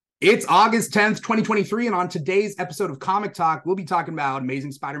It's August 10th, 2023, and on today's episode of Comic Talk, we'll be talking about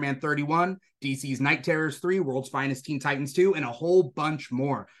Amazing Spider-Man 31, DC's Night Terrors 3, World's Finest Teen Titans 2, and a whole bunch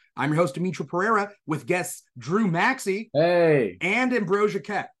more. I'm your host, Dimithri Perera, with guests Drew Maxey Hey. and Ambrosha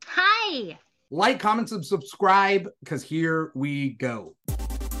Koepp. Hi. Like, comment, and subscribe, because here we go.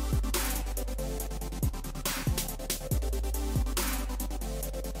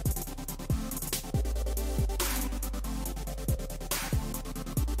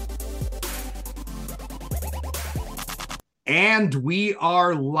 And we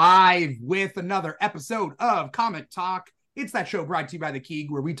are live with another episode of Comic Talk. It's that show brought to you by The Keeg,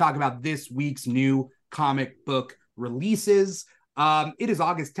 where we talk about this week's new comic book releases. It is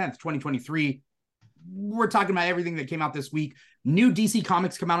August 10th, 2023. We're talking about everything that came out this week. New DC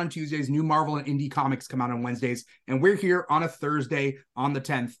comics come out on Tuesdays. New Marvel and indie comics come out on Wednesdays. And we're here on a Thursday on the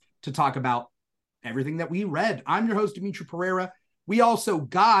 10th to talk about everything that we read. I'm your host, Dimithri Perera. We also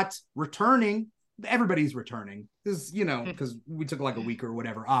got returning. Everybody's returning because we took like a week or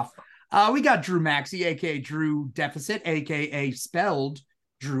whatever off. We got Drew Maxey, aka Drew Deficit, aka spelled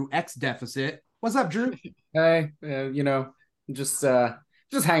Drew X Deficit. What's up, Drew? Hey, just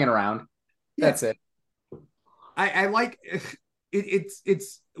hanging around. That's it. I like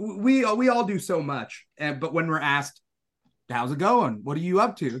we all do so much, but when we're asked, "How's it going? What are you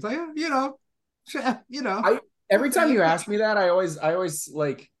up to?" It's like Every time you ask me that, I always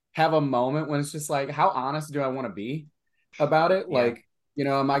like have a moment when it's just like, how honest do I want to be about it? Yeah. Like,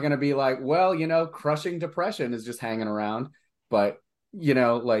 am I going to be like, well, crushing depression is just hanging around, but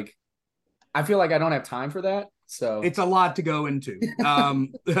like, I feel like I don't have time for that. So it's a lot to go into.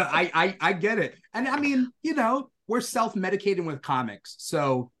 I get it. And I mean, we're self-medicating with comics.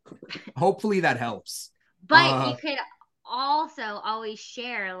 So hopefully that helps. But you could also always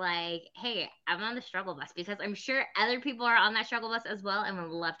share like, hey, I'm on the struggle bus, because I'm sure other people are on that struggle bus as well and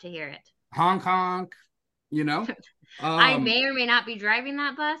would love to hear it. Honk honk, I may or may not be driving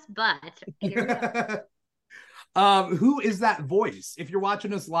that bus, but here we go. Who is that voice? If you're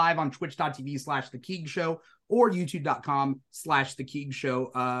watching us live on twitch.tv/The Keeg Show or youtube.com/The Keeg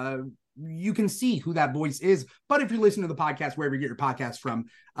Show, you can see who that voice is. But if you're listening to the podcast, wherever you get your podcast from,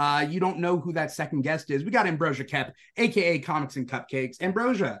 you don't know who that second guest is. We got Ambrosha Koepp, aka Comics and Cupcakes.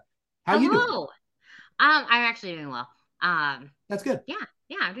 Ambrosia, how you doing? I'm actually doing well. That's good. Yeah,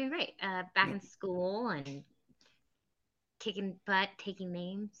 I'm doing great. Back in school and kicking butt, taking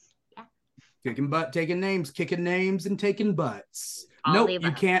names. Yeah. Kicking butt, taking names, kicking names, and taking butts. All nope,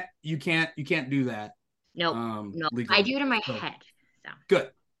 you can't do that. Nope. I do it in my head. So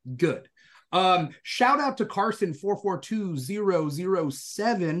Good. Shout out to Carson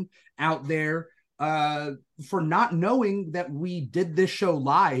 442007 out there for not knowing that we did this show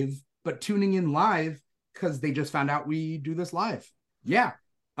live, but tuning in live because they just found out we do this live. Yeah.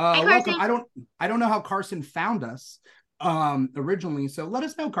 Welcome. I don't know how Carson found us originally, so let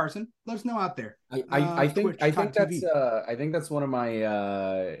us know, Carson. Let us know out there. I think that's one of my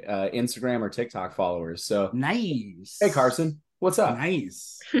Instagram or TikTok followers. So nice. Hey Carson, what's up?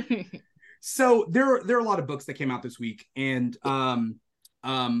 Nice. So there are a lot of books that came out this week, and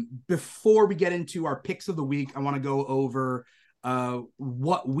before we get into our picks of the week, I want to go over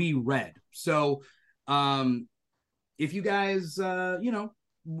what we read. So if you guys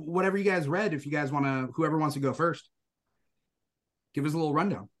whatever you guys read, if you guys want to, whoever wants to go first, give us a little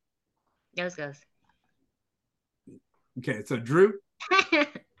rundown. Goes. Okay, so Drew. All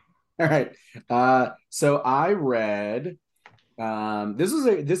right. So I read I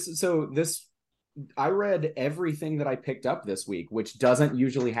read everything that I picked up this week, which doesn't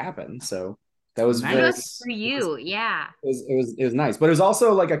usually happen. So that was nice for you. Yeah. It was nice, but it was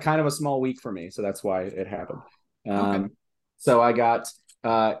also like a kind of a small week for me. So that's why it happened. Okay. So I got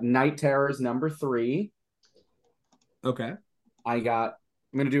Night Terrors number 3. Okay. I'm going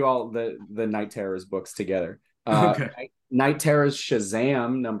to do all the Night Terrors books together. Okay. Night Terrors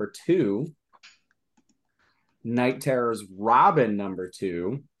Shazam number 2. Night Terrors Robin number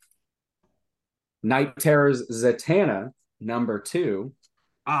 2. Night Terrors Zatanna number 2.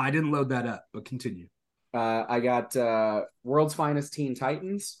 I didn't load that up, but continue. I got World's Finest Teen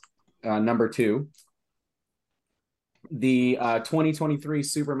Titans number 2. The 2023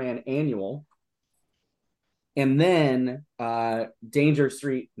 Superman Annual. And then Danger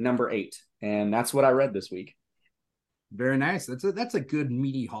Street number 8. And that's what I read this week. Very nice. That's a good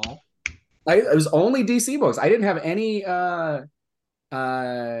meaty haul. It was only DC books. I didn't have any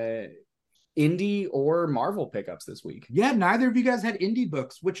indie or Marvel pickups this week. Yeah, neither of you guys had indie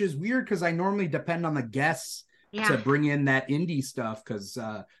books, which is weird because I normally depend on the guests to bring in that indie stuff because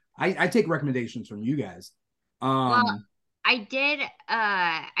I take recommendations from you guys. Well, I did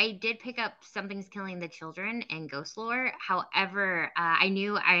pick up Something's Killing the Children and Ghost Lore. However, I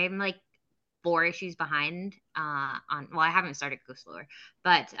knew I'm like 4 issues behind on, well, I haven't started Ghost Lore,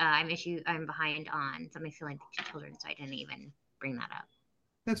 but I'm behind on Something's Killing the Children, so I didn't even bring that up.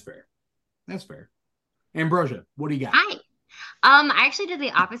 That's fair. That's fair. Ambrosia, what do you got? Hi. I actually did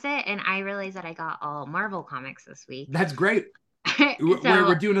the opposite, and I realized that I got all Marvel comics this week. That's great. So,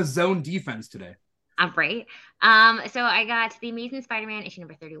 we're doing a zone defense today. I'm right. So I got the Amazing Spider-Man issue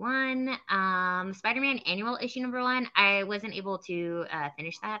number 31, Spider-Man Annual issue number 1. I wasn't able to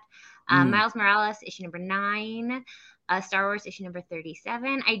finish that. Miles Morales issue number 9, Star Wars issue number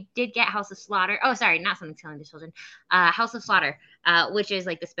 37. I did get House of Slaughter. Oh, sorry, not Something's Killing the Children. House of Slaughter, which is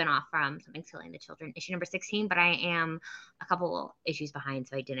like the spinoff from Something's Killing the Children, issue number 16. But I am a couple issues behind,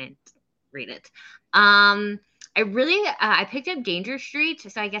 so I didn't read it. I really I picked up Danger Street,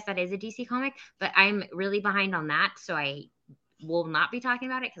 so I guess that is a DC comic, but I'm really behind on that, so I will not be talking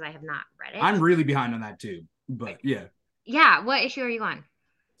about it because I have not read it. I'm really behind on that too, but yeah. Yeah, what issue are you on?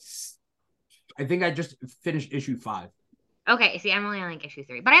 I think I just finished issue 5. Okay, see, I'm only on like issue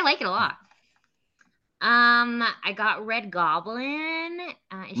 3, but I like it a lot. I got Red Goblin,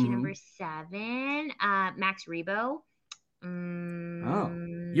 issue number 7, Max Rebo. Oh,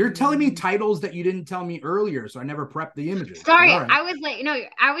 you're telling me titles that you didn't tell me earlier, so I never prepped the images. Sorry, right. I was like, no,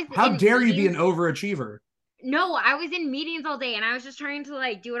 I was. How dare you be an overachiever? No, I was in meetings all day, and I was just trying to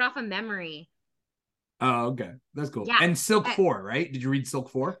like do it off of memory. Oh, okay, that's cool. Yeah. And Silk 4, right? Did you read Silk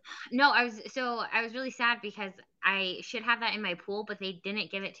 4? No, I was really sad because I should have that in my pool, but they didn't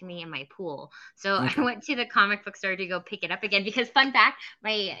give it to me in my pool. So okay. I went to the comic book store to go pick it up again because, fun fact,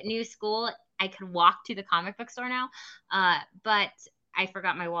 my new school, I could walk to the comic book store now, but I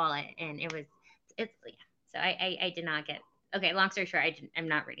forgot my wallet, and it's yeah. So I did not get. Okay, long story short, I'm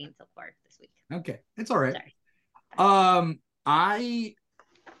not reading Silk 4 this week. Okay, it's all right. Sorry.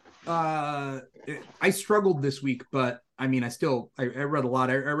 I struggled this week, but I mean, I read a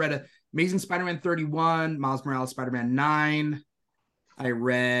lot. I read Amazing Spider-Man 31, Miles Morales Spider-Man 9.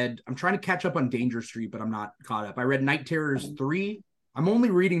 I'm trying to catch up on Danger Street, but I'm not caught up. I read Night Terrors 3. I'm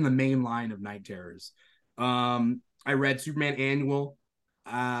only reading the main line of Night Terrors. I read Superman Annual,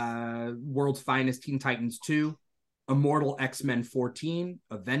 World's Finest Teen Titans 2, Immortal X-Men 14,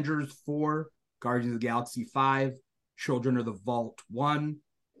 Avengers 4, Guardians of the Galaxy 5, Children of the Vault 1,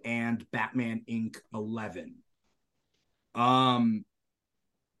 and Batman Inc. 11. I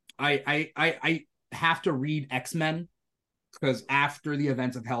have to read X-Men because after the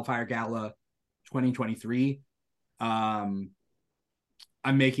events of Hellfire Gala 2023, I'm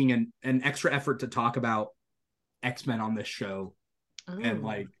making an extra effort to talk about X-Men on this show. Ooh. And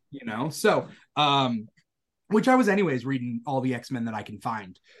like, so which I was anyways reading all the X-Men that I can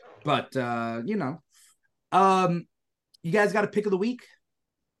find. But you guys got a pick of the week?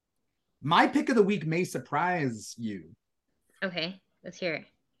 My pick of the week may surprise you. Okay, let's hear it.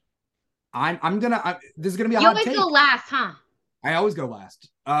 This is gonna be a hot take. You always go last, huh? I always go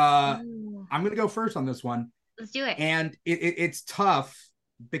last. I'm gonna go first on this one. Let's do it. And it's tough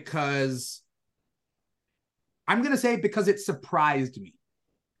because I'm gonna say because it surprised me.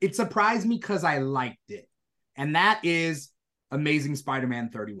 It surprised me because I liked it, and that is Amazing Spider-Man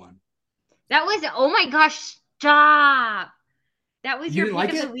 31. That was, oh my gosh, stop! That was your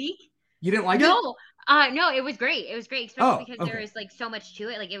pick of the week. You didn't like it? No, no, it was great. It was great, especially because there was like so much to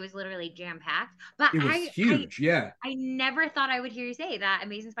it. Like it was literally jam packed. But it was huge. Yeah. I never thought I would hear you say that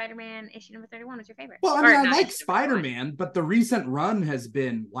Amazing Spider-Man issue number 31 was your favorite. Well, I mean, I like Spider-Man, but the recent run has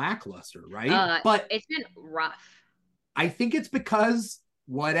been lackluster, right? But it's been rough. I think it's because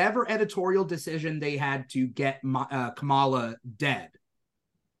whatever editorial decision they had to get Kamala dead,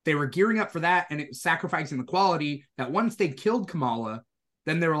 they were gearing up for that, and it was sacrificing the quality that once they killed Kamala,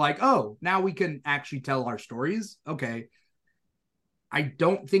 then they were like, oh, now we can actually tell our stories. Okay. I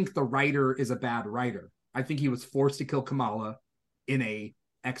don't think the writer is a bad writer. I think he was forced to kill Kamala in a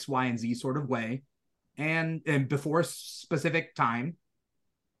X, Y, and Z sort of way. And before a specific time,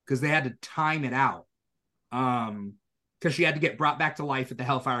 because they had to time it out. Because she had to get brought back to life at the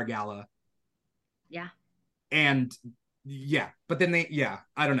Hellfire Gala. Yeah. And yeah, but then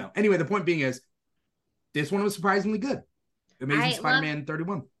I don't know. Anyway, the point being is this one was surprisingly good. Amazing Spider-Man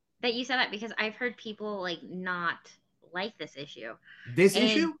 31. That you said that because I've heard people like not like this issue. This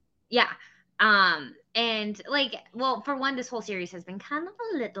issue? Yeah. And like, well, for one, this whole series has been kind of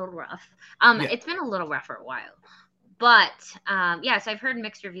a little rough. It's been a little rough for a while. But so I've heard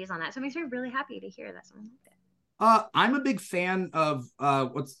mixed reviews on that. So it makes me really happy to hear that someone liked it. I'm a big fan of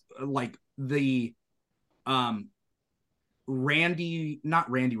what's like the Robbie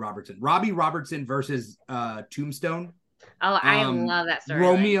Robertson versus Tombstone Oh, I love that storyline.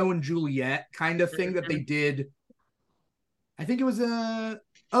 Romeo and Juliet kind of thing that they did. I think it was it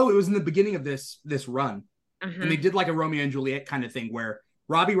was in the beginning of this run. And they did like a Romeo and Juliet kind of thing where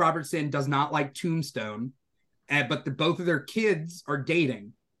Robbie Robertson does not like Tombstone, but both of their kids are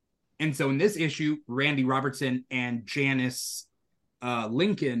dating. And so in this issue, Randy Robertson and Janice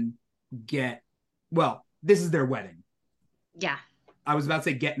Lincoln this is their wedding. Yeah. I was about to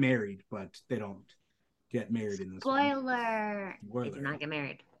say get married, but they don't get married in this Spoiler. They do not get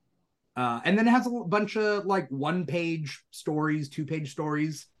married. And then it has a bunch of like 1-page stories, 2-page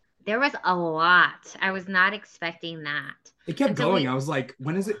stories. There was a lot. I was not expecting that. It kept going. I was like,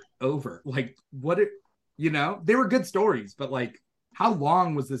 when is it over? Like, they were good stories, but like, how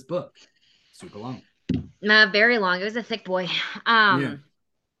long was this book? Super long. Very long. It was a thick boy.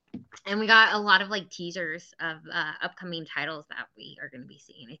 And we got a lot of like teasers of upcoming titles that we are going to be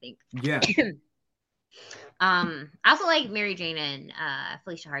seeing, I think. Yeah. I also like Mary Jane and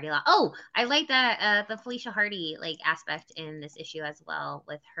Felicia Hardy a lot. Oh, I like that the Felicia Hardy like aspect in this issue as well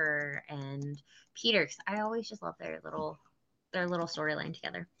with her and Peter. Cause I always just love their little storyline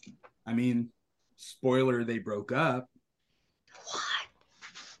together. I mean, spoiler, they broke up. What?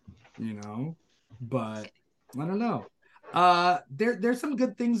 But I don't know. There's some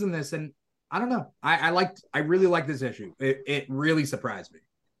good things in this, and I don't know. I really like this issue. It really surprised me.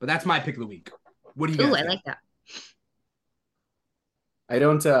 But that's my pick of the week. What do you guys think? I like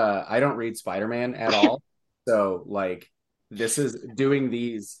that. I don't read Spider-Man at all. So like doing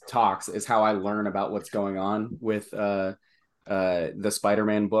these talks is how I learn about what's going on with the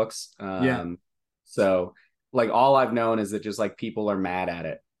Spider-Man books. So like all I've known is that just like people are mad at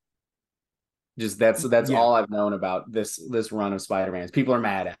it. Just that's all I've known about this run of Spider-Man. People are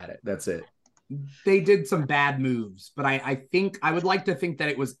mad at it. That's it. They did some bad moves, but I think I would like to think that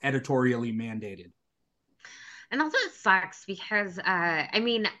it was editorially mandated. And also it sucks because I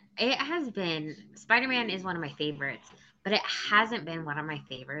mean, it has been Spider-Man is one of my favorites, but it hasn't been one of my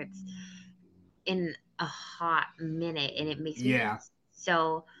favorites in a hot minute, and it makes me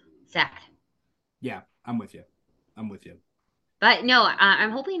so sad. Yeah, I'm with you. But no,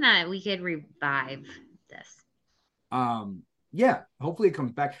 I'm hoping that we could revive this. Yeah, hopefully it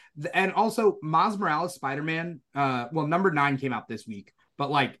comes back. And also, Miles Morales Spider-Man, number 9 came out this week,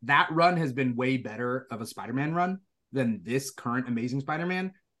 but like that run has been way better of a Spider-Man run than this current Amazing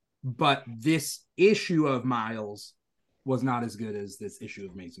Spider-Man. But this issue of Miles was not as good as this issue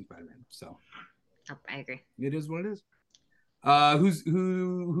of Amazing Spider-Man. So, I agree. It is what it is.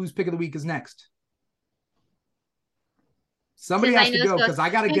 Whose pick of the week is next? Somebody has to go because I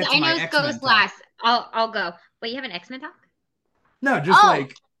got to get to my X-Men talk. Last. I'll go. Wait, you have an X-Men talk? No, just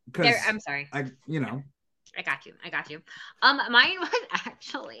because I'm sorry. I got you. Mine was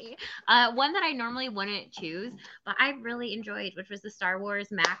actually one that I normally wouldn't choose, but I really enjoyed, which was the Star Wars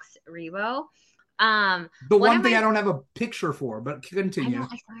Max Rebo. The one thing I don't have a picture for, but continue.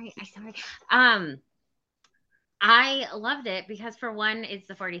 I sorry. I loved it because for one, it's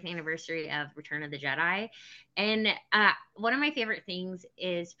the 40th anniversary of Return of the Jedi, and one of my favorite things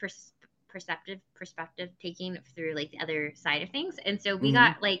is perspective taking through like the other side of things. And so we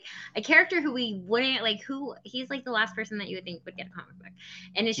got like a character who we wouldn't like, who he's like the last person that you would think would get a comic book,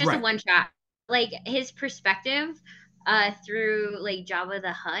 and it's just a one shot. Like his perspective through like Jabba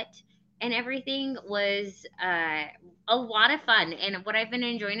the Hutt and everything was a lot of fun. And what I've been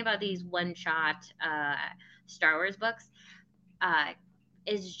enjoying about these one shot Star Wars books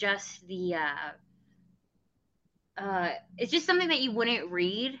is just it's just something that you wouldn't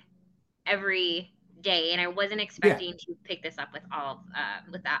read every day, and I wasn't expecting to pick this up with all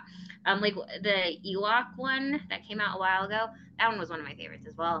with that. Like the Ewok one that came out a while ago, that one was one of my favorites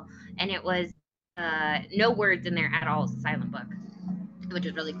as well, and it was no words in there at all. It's a silent book, which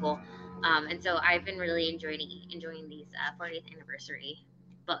is really cool. And so I've been really enjoying these 40th anniversary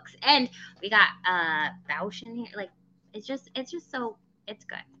books, and we got Bausch in here. Like it's just so it's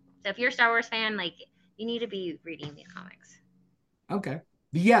good. So if you're a Star Wars fan, like you need to be reading these comics. Okay.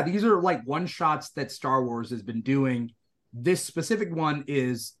 Yeah, these are like one shots that Star Wars has been doing. This specific one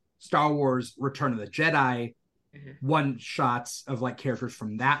is Star Wars Return of the Jedi, one shots of like characters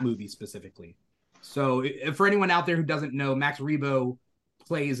from that movie specifically. So for anyone out there who doesn't know, Max Rebo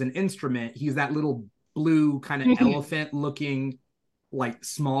plays an instrument. He's that little blue kind of elephant looking like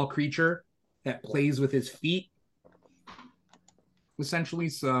small creature that plays with his feet. Essentially,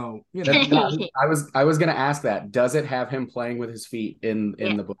 so you know, I was gonna ask that. Does it have him playing with his feet in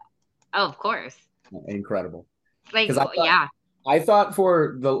the book? Oh, of course. Incredible. Like, I thought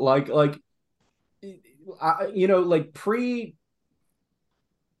for the like you know, like pre.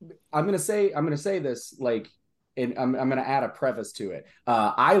 I'm gonna say this, like and I'm going to add a preface to it.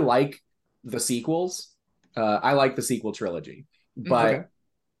 I like the sequels. I like the sequel trilogy, but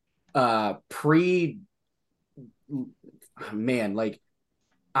pre man, like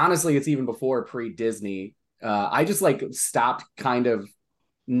honestly, it's even before pre Disney. I just like stopped kind of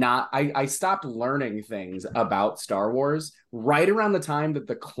not I stopped learning things about Star Wars right around the time that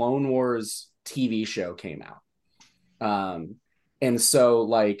the Clone Wars TV show came out. And so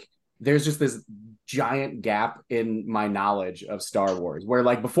like there's just this giant gap in my knowledge of Star Wars where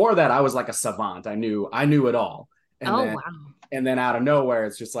like before that I was like a savant. I knew it all. And Oh then wow. and then out of nowhere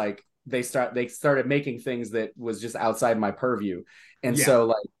it's just like they started making things that was just outside my purview. And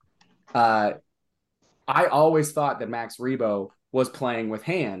so like I always thought that Max Rebo was playing with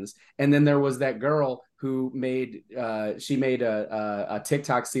hands. And then there was that girl who made she made a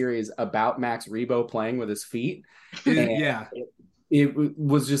TikTok series about Max Rebo playing with his feet. It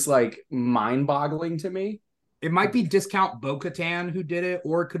was just like mind-boggling to me. It might be Discount Bo-Katan who did it,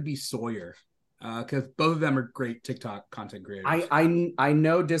 or it could be Sawyer, because both of them are great TikTok content creators. I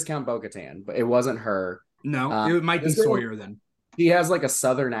know Discount Bo-Katan, but it wasn't her. No, it might be Sawyer then. She has like a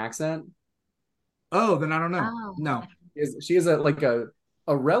Southern accent. Oh, then I don't know. Oh. No, she has a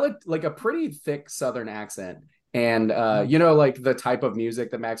pretty thick Southern accent, and you know, like the type of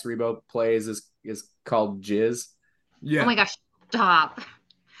music that Max Rebo plays is called jizz. Yeah. Oh my gosh, stop.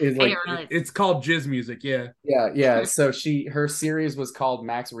 It's called jizz music. Yeah. So her series was called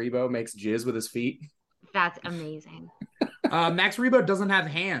Max Rebo Makes Jizz with His Feet. That's amazing. Max Rebo doesn't have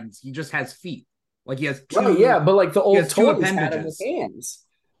hands; he just has feet. Like he has two. Right, yeah, but like the old toys had him with hands.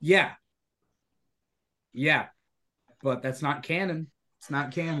 Yeah. But that's not canon. It's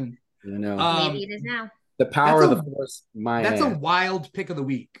not canon. You know. Maybe it is now. The power of the Force. That's a wild pick of the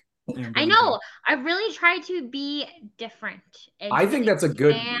week. I know. I really try to be different. I think that's a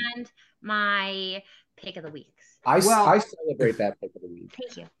good. And my pick of the weeks. I celebrate that pick of the week.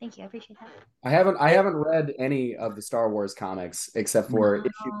 Thank you. I appreciate that. I haven't read any of the Star Wars comics except for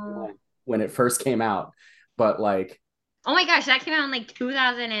issue 1 when it first came out. But like, oh my gosh, that came out in like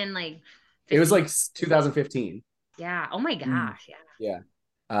 2000 and like. 15. It was like 2015. Yeah. Oh my gosh. Yeah.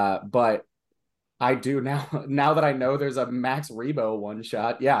 But I do now that I know there's a Max Rebo one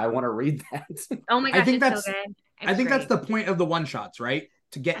shot. Yeah, I want to read that. Oh my gosh, it's so good. I think that's the point of the one shots, right?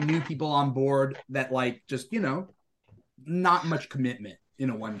 To get new people on board that like just, not much commitment in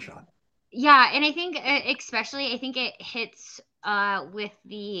a one shot. Yeah, and I think especially it hits with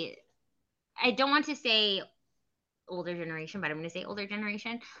the, I don't want to say older generation, but I'm going to say older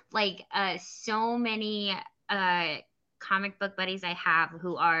generation. Like so many comic book buddies I have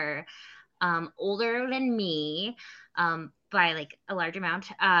who are older than me by like a large amount,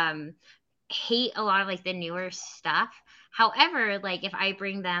 hate a lot of like the newer stuff. However, like if I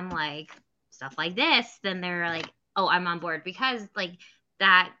bring them like stuff like this, then they're like, oh, I'm on board, because like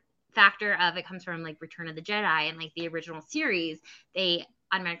that factor of it comes from like Return of the Jedi and like the original series. They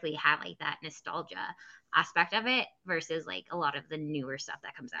automatically have like that nostalgia aspect of it versus like a lot of the newer stuff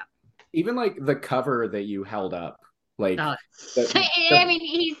that comes out. Even like the cover that you held up, like I mean,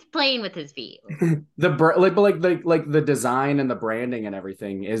 he's playing with his feet. the design and the branding and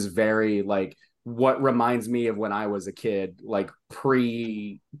everything is very like what reminds me of when I was a kid, like prequels.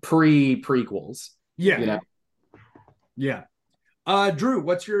 Yeah. You know? Yeah. Drew,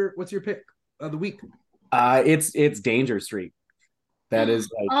 what's your pick of the week? It's Danger Street. That is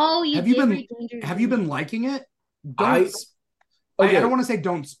like. Oh, have you been liking it? I don't want to say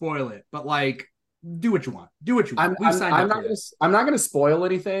don't spoil it, but like do what you want. I'm not going to spoil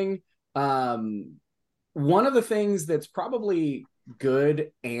anything. One of the things that's probably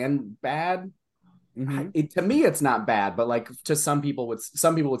good and bad. Mm-hmm. To me, it's not bad, but like to some people would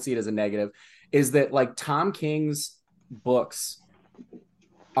see it as a negative. Is that like Tom King's books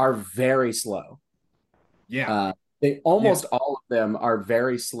are very slow. Yeah. All of them are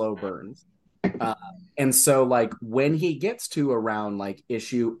very slow burns. And so like when he gets to around like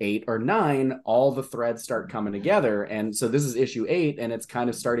issue 8 or 9, all the threads start coming together. And so this is issue 8, and it's kind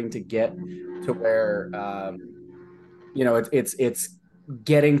of starting to get to where, it's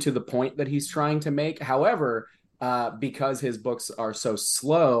getting to the point that he's trying to make. However, because his books are so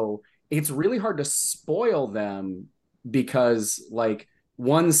slow, it's really hard to spoil them, because like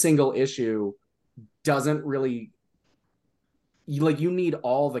one single issue doesn't really, you need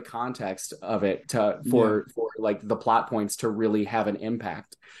all the context of it for like the plot points to really have an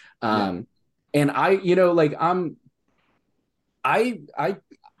impact. And I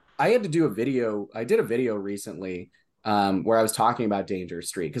had to do a video. I did a video recently where I was talking about Danger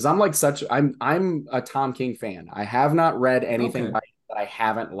Street, because I'm a Tom King fan. I have not read anything by him that I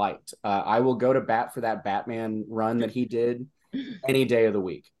haven't liked. I will go to bat for that Batman run that he did any day of the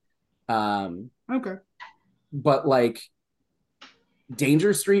week. Okay. But like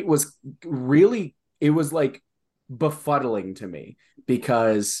Danger Street was really, it was like befuddling to me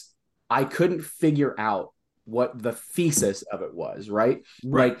because I couldn't figure out what the thesis of it was, right?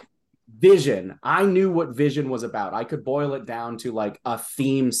 Like Vision, I knew what Vision was about. I could boil it down to like a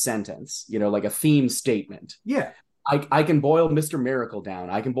theme sentence, like a theme statement. Yeah. I can boil Mr. Miracle down.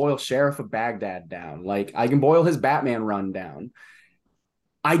 I can boil Sheriff of Baghdad down. Like I can boil his Batman run down.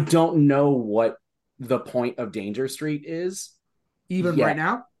 I don't know what the point of Danger Street is. Even right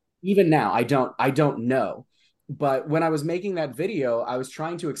now? Even now, I don't know. But when I was making that video, I was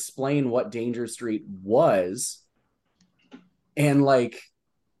trying to explain what Danger Street was. And like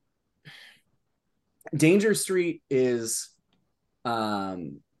Danger Street is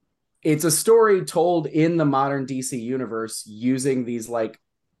it's a story told in the modern DC universe using these like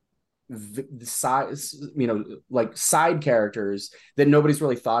side characters that nobody's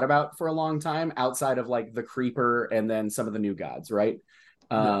really thought about for a long time outside of like the Creeper and then some of the New Gods, right?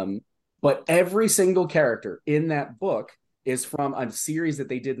 But every single character in that book is from a series that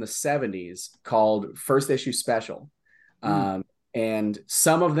they did in the 70s called First Issue Special. And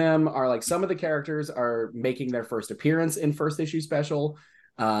some of them are like, some of the characters are making their first appearance in First Issue Special.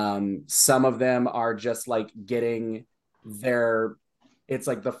 Some of them are just like getting it's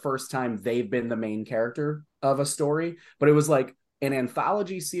like the first time they've been the main character of a story, but it was like an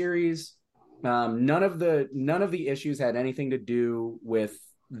anthology series. None of the issues had anything to do with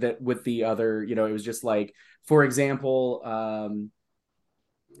the other, it was just like, for example,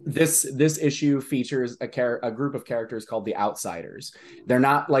 this issue features a group of characters called the Outsiders. They're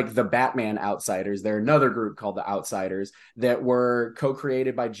not like the Batman Outsiders. They're another group called the Outsiders that were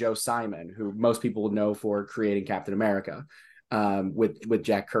co-created by Joe Simon, who most people know for creating Captain America, with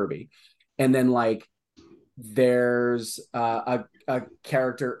Jack Kirby. And then like there's a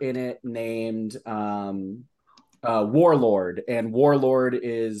character in it named Warlord, and Warlord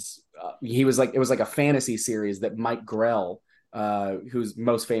is it was like a fantasy series that Mike Grell, who's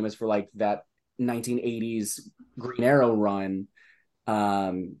most famous for like that 1980s Green Arrow run.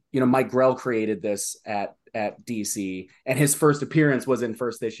 Mike Grell created this at DC, and his first appearance was in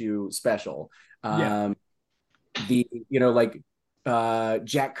First Issue Special. Jack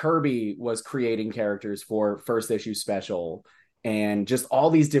Kirby was creating characters for First Issue Special, and just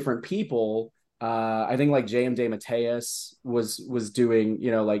all these different people. I think like J.M. DeMatteis was doing,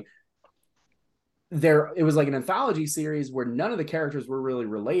 it was like an anthology series where none of the characters were really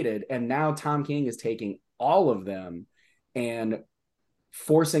related. And now Tom King is taking all of them and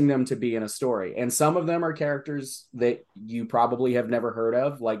forcing them to be in a story. And some of them are characters that you probably have never heard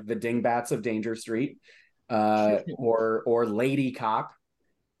of, like the Dingbats of Danger Street, or Lady Cop.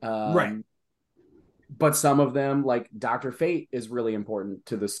 Right. But some of them, like Dr. Fate, is really important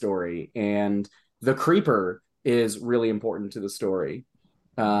to the story, and the Creeper is really important to the story.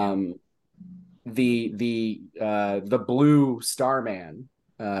 The Blue Starman,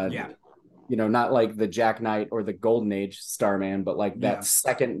 not like the Jack Knight or the Golden Age Starman, but like that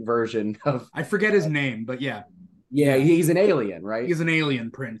second version of, I forget his name, but yeah, he's an alien, right? He's an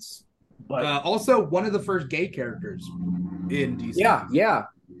alien prince, but also one of the first gay characters in DC. Yeah.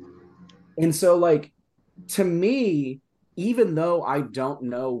 And so like, to me, even though I don't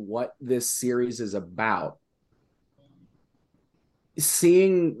know what this series is about,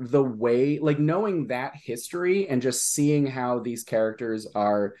 seeing the way, like knowing that history and just seeing how these characters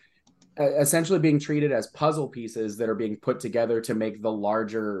are essentially being treated as puzzle pieces that are being put together to make the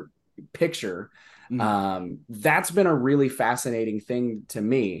larger picture, that's been a really fascinating thing to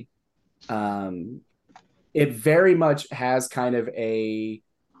me. It very much has kind of a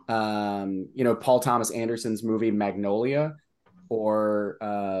Paul Thomas Anderson's movie Magnolia, or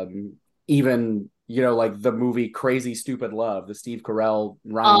even like the movie Crazy Stupid Love, the Steve Carell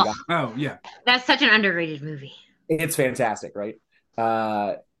Ryan Gosling. Oh yeah, that's such an underrated movie. It's fantastic, right?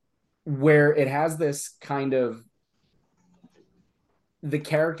 Where it has this kind of, the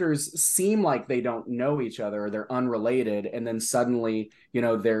characters seem like they don't know each other, or they're unrelated, and then suddenly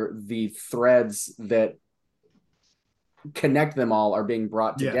they're the threads that connect them all are being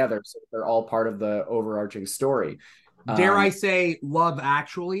brought together, so they're all part of the overarching story. Dare I say Love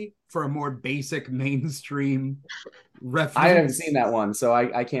Actually, for a more basic mainstream reference? I haven't seen that one, so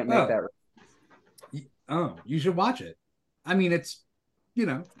I can't make that. Oh, you should watch it. I mean, it's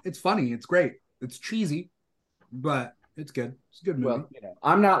it's funny, it's great, it's cheesy, but it's good. It's a good movie. Well,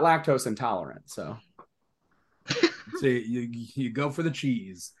 I'm not lactose intolerant, so you go for the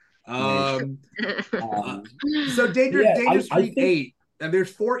cheese. So Danger Street 8 And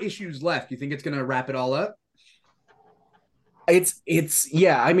there's 4 issues left. You think it's going to wrap it all up? It's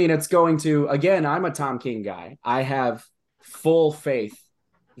yeah, I mean, it's going to, again, I'm a Tom King guy. I have full faith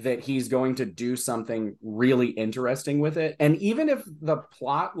that he's going to do something really interesting with it. And even if the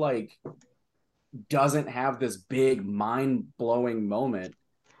plot like doesn't have this big mind-blowing moment,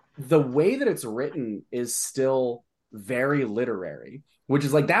 the way that it's written is still very literary, which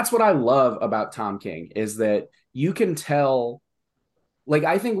is like, that's what I love about Tom King, is that you can tell, like,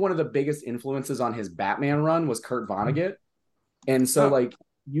 I think one of the biggest influences on his Batman run was Kurt Vonnegut. And so like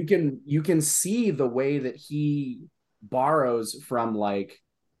you can see the way that he borrows from like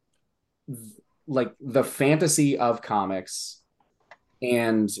the fantasy of comics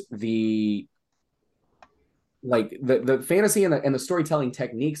and the fantasy and the storytelling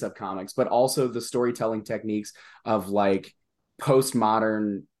techniques of comics, but also the storytelling techniques of like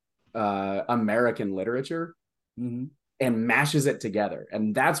postmodern American literature, and mashes it together.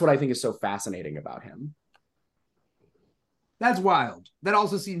 And that's what I think is so fascinating about him. That's wild. That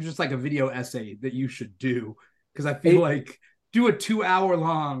also seems just like a video essay that you should do, because I feel like do a 2-hour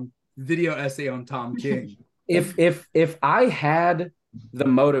long video essay on Tom King. If I had the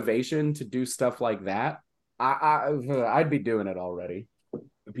motivation to do stuff like that, I'd be doing it already.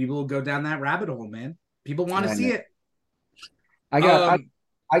 People will go down that rabbit hole, man. People want to see it. I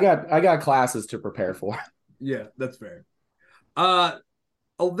got classes to prepare for. Yeah, that's fair. There are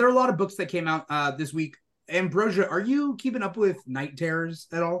a lot of books that came out this week. Ambrosia, are you keeping up with Night Terrors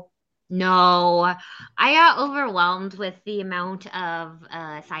at all? No, I got overwhelmed with the amount of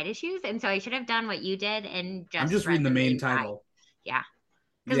side issues, and so I should have done what you did and just. I'm just reading the main title. Yeah,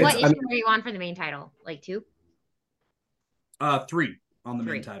 because what issue are you on for the main title? Like 2? 3 on the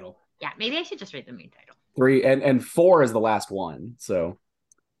main title. Yeah, maybe I should just read the main title. 3 and 4 is the last one. So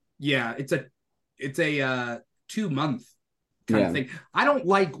yeah, it's a 2-month kind of thing. I don't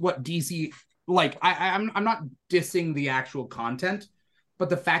like what DC like. I'm not dissing the actual content, but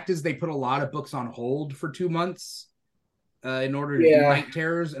the fact is they put a lot of books on hold for 2 months in order to do Night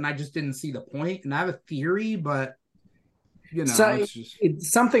Terrors, and I just didn't see the point. And I have a theory, but you know, so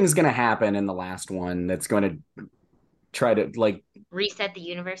something's going to happen in the last one that's going to try to like reset the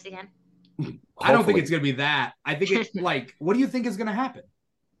universe again. I don't think it's going to be that. I think it's like, what do you think is going to happen?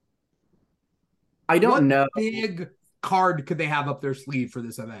 I don't know. What big card could they have up their sleeve for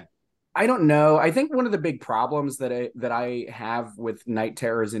this event? I don't know. I think one of the big problems that I have with Night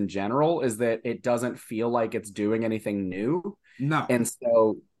Terrors in general is that it doesn't feel like it's doing anything new. No. And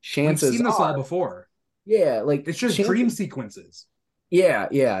so chances we've seen this all before. Yeah, like it's just dream sequences.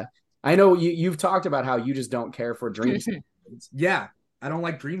 Yeah. I know you've talked about how you just don't care for dream sequences. Yeah, I don't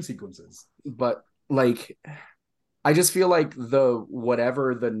like dream sequences. But like, I just feel like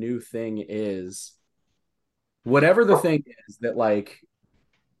whatever the new thing is, whatever the thing is that like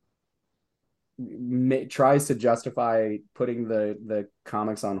tries to justify putting the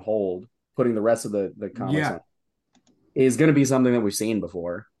comics on hold, putting the rest of the comics on, is going to be something that we've seen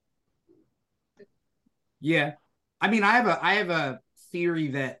before. Yeah, I mean, I have a theory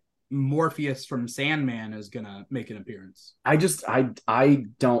that Morpheus from Sandman is going to make an appearance. I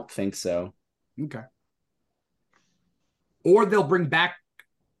don't think so. Okay. Or they'll bring back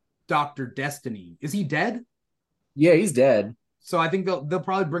Dr. Destiny. Is he dead? Yeah, he's dead. So I think they'll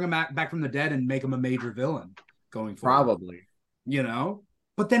probably bring him back from the dead and make him a major villain going forward. Probably. You know?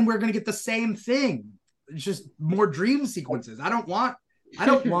 But then we're going to get the same thing. It's just more dream sequences. I don't want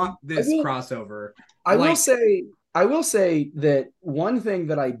this crossover. I will say that one thing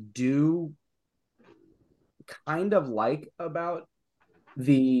that I do kind of like about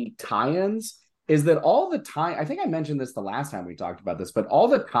the tie-ins is that all the I think I mentioned this the last time we talked about this, but all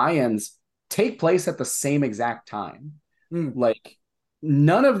the tie-ins take place at the same exact time. Like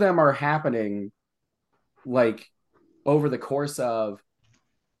none of them are happening like over the course of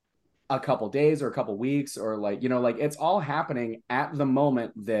a couple days or a couple weeks, or like, you know, like it's all happening at the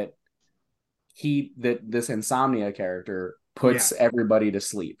moment that this Insomnia character puts everybody to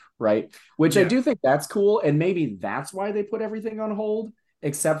sleep, right? Which I do think that's cool, and maybe that's why they put everything on hold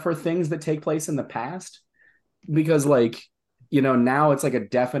except for things that take place in the past, because like, you know, now it's like a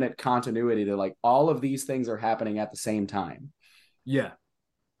definite continuity that like all of these things are happening at the same time. Yeah.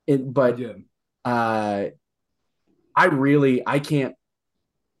 I've been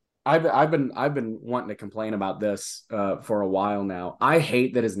wanting to complain about this for a while now. I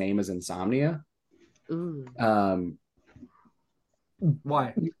hate that his name is Insomnia. Ooh.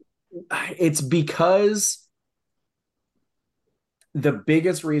 Why? It's because the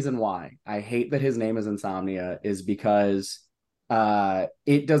biggest reason why I hate that his name is Insomnia is because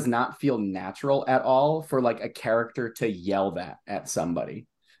it does not feel natural at all for like a character to yell that at somebody.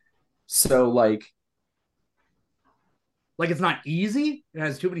 So like it's not easy. It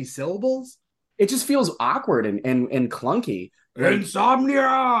has too many syllables. it just feels awkward and clunky.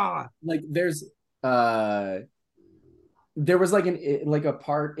 Insomnia. Like there was like a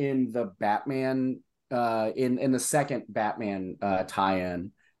part in the Batman in the second Batman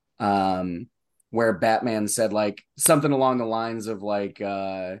tie-in where Batman said like something along the lines of like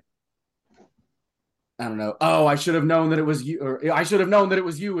I don't know. Oh, I should have known that it was you, or I should have known that it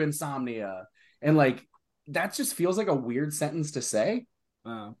was you, Insomnia. And like that just feels like a weird sentence to say.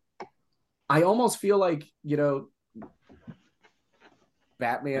 I almost feel like,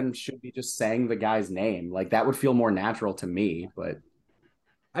 Batman should be just saying the guy's name. Like that would feel more natural to me, but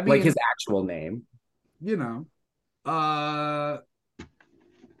I mean, like his actual name. That's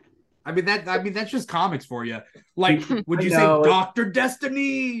just comics for you. Like, would you say Dr.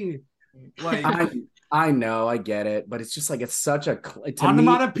 Destiny? Like I know, I get it, but it's just like it's such a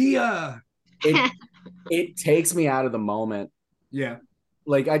onomatopoeia. It takes me out of the moment. Yeah.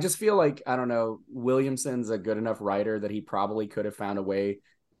 Like I just feel like, I don't know, Williamson's a good enough writer that he probably could have found a way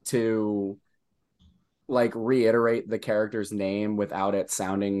to like reiterate the character's name without it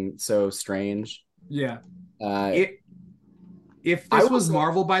sounding so strange. Yeah. If this was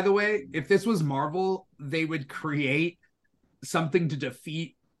Marvel, by the way, if this was Marvel, they would create something to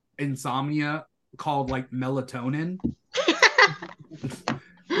defeat insomnia called like melatonin.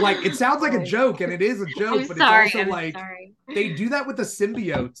 Like it sounds like a joke, and it is a joke, but it's also like they do that with the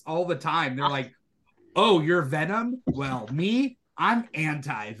symbiotes all the time. They're like, "Oh, you're Venom? Well, me, I'm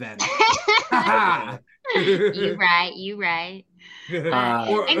anti-Venom." You right.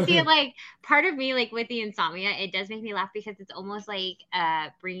 And see, like part of me, like with the insomnia, it does make me laugh because it's almost like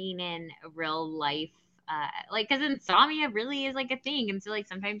bringing in real life. Like, because insomnia really is like a thing, and so like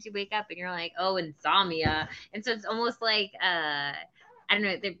sometimes you wake up and you're like, "Oh, insomnia," and so it's almost like I don't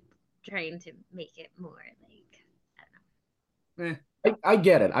know. They're trying to make it more like, I don't know. I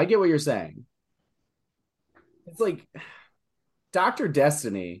get it. I get what you're saying. It's like Dr.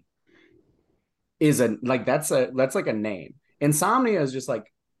 Destiny is that's like a name. Insomnia is just a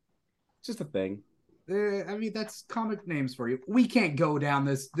thing. I mean, that's comic names for you. We can't go down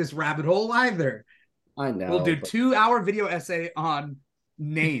this rabbit hole either. I know. We'll do 2-hour video essay on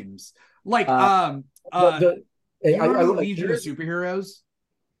names. Like Legion of Superheroes.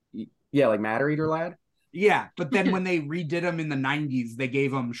 Yeah, like Matter Eater Lad. Yeah, but then when they redid them in the 90s, they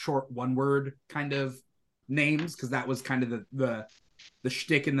gave them short one-word kind of names because that was kind of the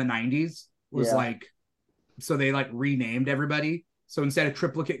shtick in the 90s. Was like, so they like renamed everybody. So instead of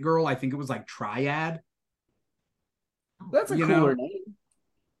Triplicate Girl, I think it was like Triad. That's a cooler name.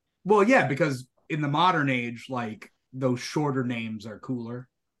 Well, yeah, because in the modern age, like those shorter names are cooler,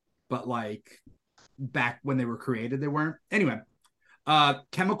 but like back when they were created, they weren't. Anyway,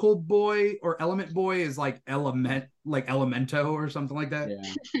 Chemical Boy or Element Boy is like Elemento or something like that. Yeah.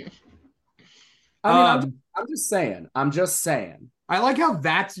 I mean, I'm just saying. I like how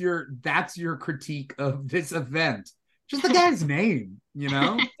that's your critique of this event. Just the guy's name,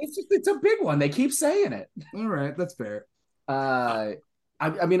 It's a big one. They keep saying it. All right, that's fair. I'm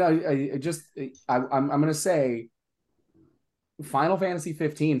gonna say Final Fantasy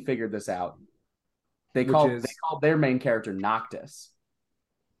 15 figured this out. They called their main character Noctis.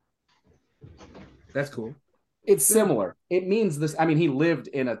 That's cool. It's similar. It means this. I mean, he lived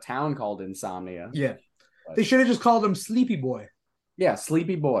in a town called Insomnia. Yeah. But they should have just called him Sleepy Boy. Yeah,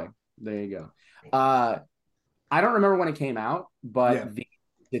 Sleepy Boy. There you go. I don't remember when it came out, but the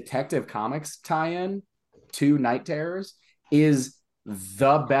Detective Comics tie-in to Night Terrors is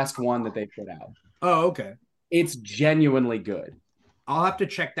the best one that they put out. Oh, okay. It's genuinely good. I'll have to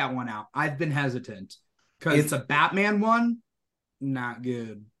check that one out. I've been hesitant because the Batman one, not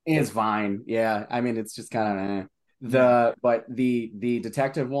good. It's fine. Yeah. I mean, it's just kind of but the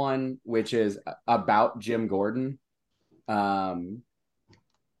detective one, which is about Jim Gordon,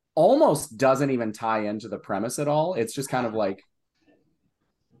 almost doesn't even tie into the premise at all. It's just kind of like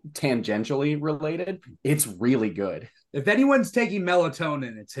tangentially related. It's really good. If anyone's taking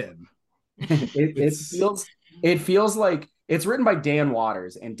melatonin, it's him. It feels like it's written by Dan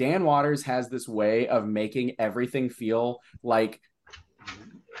Waters, and Dan Waters has this way of making everything feel like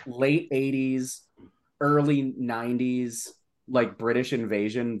late 80s, early 90s, like British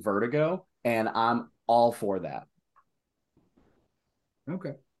invasion Vertigo, and I'm all for that.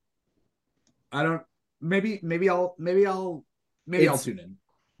 Okay. I don't maybe I'll tune in.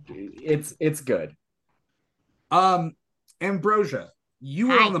 It's good. Ambrosia, you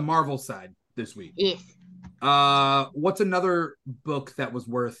were on the Marvel side this week. Yes. What's another book that was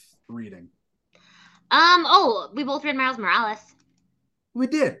worth reading? We both read Miles Morales. We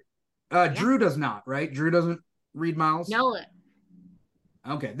did. Yeah. Drew does not, right? Drew doesn't read Miles? No.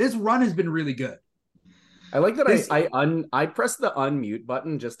 Okay, this run has been really good. I like that I pressed the unmute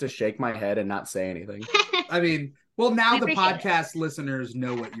button just to shake my head and not say anything. I mean, well, now the appreciate podcast listeners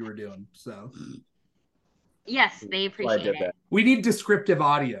know what you were doing, so Yes, they appreciate it. that. we need descriptive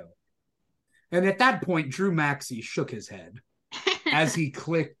audio. And at that point, Drew Maxey shook his head as he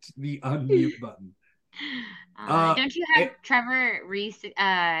clicked the unmute button. Don't you have Trevor Reese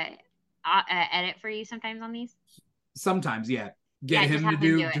edit for you sometimes on these? Sometimes, yeah. Yeah, Get just him to have them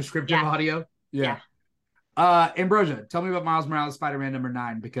do do it. descriptive Yeah. audio. Yeah. Ambrosia, tell me about Miles Morales Spider-Man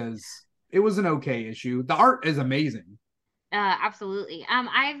 #9, because it was an okay issue. The art is amazing. Absolutely.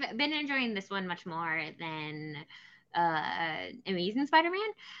 I've been enjoying this one much more than Amazing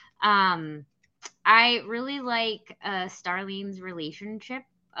Spider-Man. I really like Starling's relationship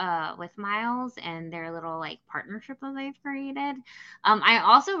with Miles and their little like partnership that they've created. I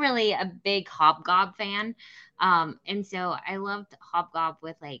also really a big Hobgob fan. And so I loved Hobgob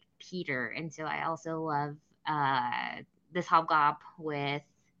with like Peter. And so I also love this Hobgob with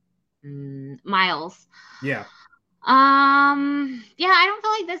Miles. Yeah. Yeah, I don't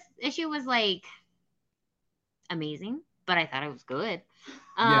feel like this issue was like amazing, but I thought it was good.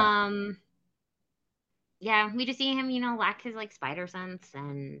 Yeah, we just see him, lack his like spider sense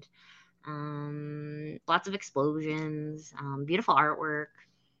and lots of explosions, beautiful artwork.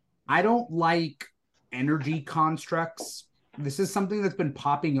 I don't like energy constructs. This is something that's been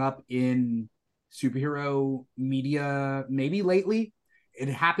popping up in superhero media maybe lately. It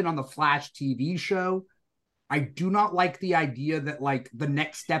happened on the Flash TV show. I do not like the idea that like the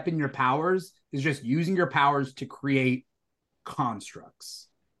next step in your powers is just using your powers to create constructs.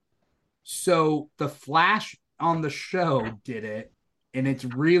 So the Flash on the show did it, and it's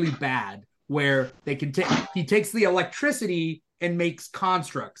really bad. Where they can he takes the electricity and makes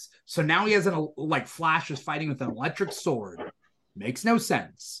constructs. So now he has like Flash is fighting with an electric sword. Makes no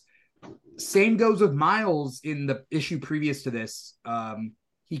sense. Same goes with Miles in the issue previous to this.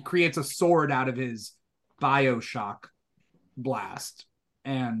 He creates a sword out of his Bioshock blast,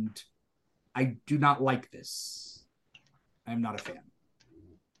 and I do not like this. I'm not a fan.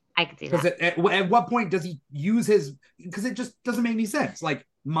 I can see that. Because at what point does he use his? Because it just doesn't make any sense. Like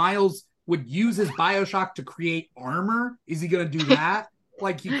Miles would use his Bioshock to create armor. Is he going to do that?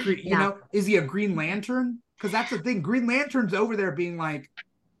 Like is he a Green Lantern? Because that's the thing. Green Lantern's over there being like,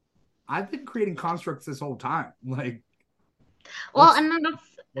 I've been creating constructs this whole time. Like, well, and then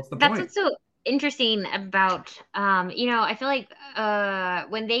what's the that's point? what's so interesting about I feel like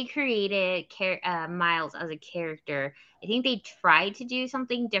when they created Miles as a character, I think they tried to do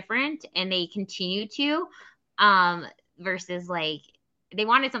something different and they continue to versus like they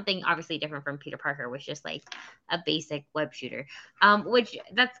wanted something obviously different from Peter Parker, which is like a basic web shooter, which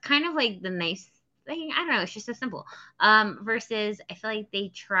that's kind of like the nice thing. I don't know, it's just so simple, versus I feel like they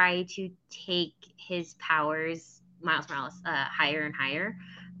try to take his powers, Miles Morales, higher and higher.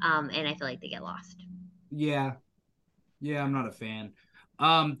 And I feel like they get lost. Yeah, I'm not a fan.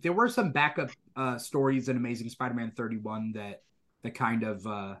 There were some backup stories in Amazing Spider-Man 31 that kind of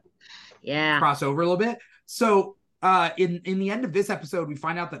cross over a little bit. So in the end of this episode, we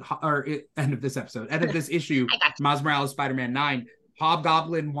find out that end of this issue, Miles Morales Spider-Man 9,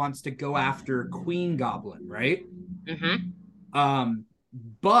 Hobgoblin wants to go after Queen Goblin, right? Mm-hmm.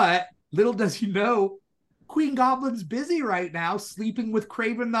 But little does he know, Queen Goblin's busy right now sleeping with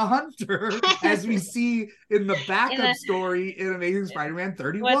Kraven the Hunter, as we see in the backup story in Amazing Spider-Man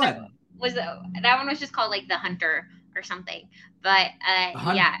 31. That one was just called like the Hunter or something, but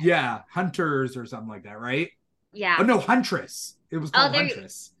Hunters or something like that, right? Yeah. Oh no, Huntress. It was called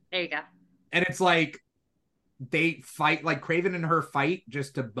Huntress. There you go. And it's like they fight, like Kraven and her fight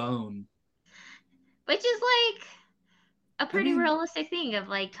just to bone, which is like a pretty realistic thing of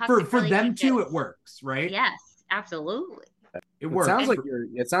like toxic for them too. It works, right? Yes, absolutely. It works.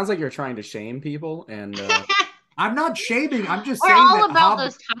 It sounds like you're trying to shame people, and I'm not shaming. I'm just saying all about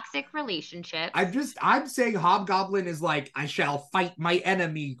those toxic relationships. I'm saying Hobgoblin is like, I shall fight my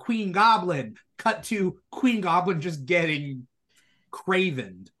enemy, Queen Goblin. Cut to Queen Goblin just getting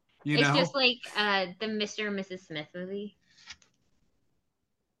cravened. It's just like the Mr. and Mrs. Smith movie.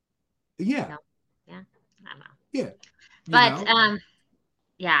 Yeah. No. Yeah. I don't know. Yeah. But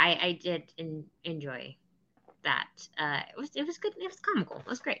I did enjoy that. It was good. It was comical. It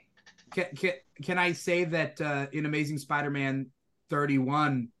was great. Can I say that in Amazing Spider-Man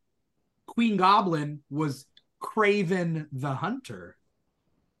 31, Queen Goblin was Kraven the Hunter?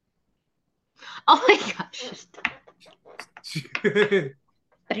 Oh my gosh.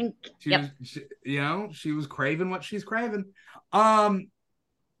 She was craving what she's craving. Miles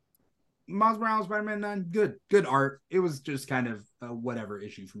Morales, Spider-Man 9, good art. It was just kind of a whatever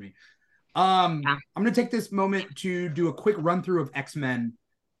issue for me. I'm gonna take this moment to do a quick run through of X-Men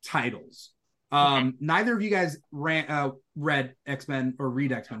titles. Neither of you guys read X-Men or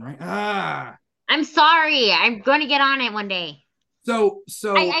read X-Men, right? I'm sorry. I'm going to get on it one day. So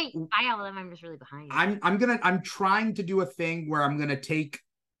I all of them. I'm just really behind. I'm trying to do a thing where I'm gonna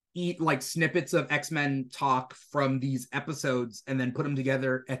eat like snippets of X-Men talk from these episodes and then put them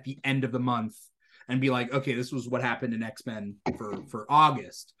together at the end of the month and be like, okay, this was what happened in X-Men for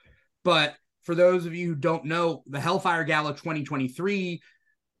August. But for those of you who don't know, the Hellfire Gala 2023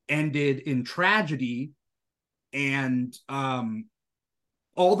 ended in tragedy, and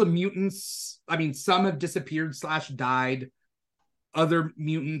all the mutants, I mean, some have disappeared / died. Other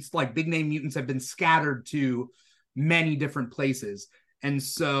mutants, like big name mutants, have been scattered to many different places. And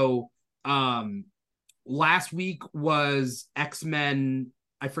so last week was X-Men,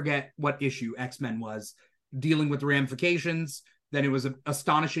 I forget what issue X-Men was, dealing with the ramifications. Then it was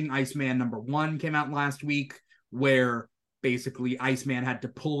Astonishing Iceman #1 came out last week, where basically Iceman had to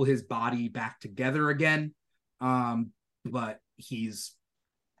pull his body back together again. But he's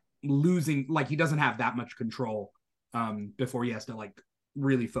losing, like, he doesn't have that much control before he has to like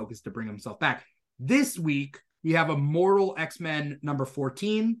really focus to bring himself back. This week we have Immortal X-Men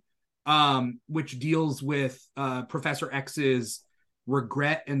 #14, which deals with Professor X's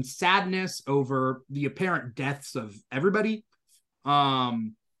regret and sadness over the apparent deaths of everybody.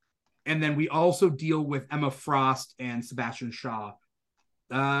 And then we also deal with Emma Frost and Sebastian Shaw.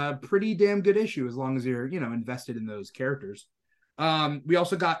 Pretty damn good issue as long as you're, invested in those characters. We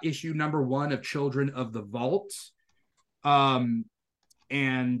also got issue #1 of Children of the Vault. And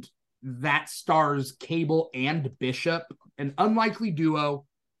that stars Cable and Bishop, an unlikely duo,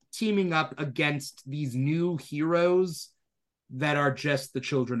 teaming up against these new heroes that are just the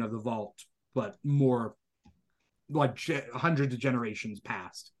Children of the Vault, but more like hundreds of generations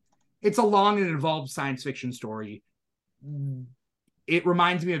past. It's a long and involved science fiction story. It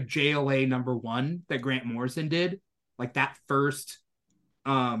reminds me of JLA #1 that Grant Morrison did, like that first,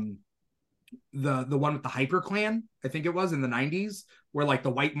 the one with the Hyper Clan, I think it was in the 90s, where like the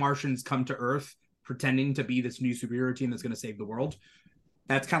white Martians come to Earth pretending to be this new superhero team that's going to save the world.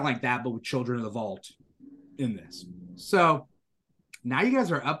 That's kind of like that, but with Children of the Vault in this. So now you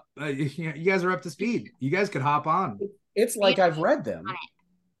guys are up. You guys are up to speed. You guys could hop on. It's like I've read them.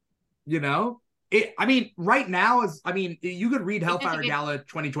 I mean, right now you could read Hellfire Gala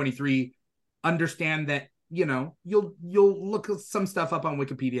 2023, understand that you'll look some stuff up on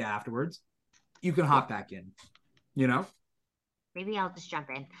Wikipedia afterwards. You can hop back in. Maybe I'll just jump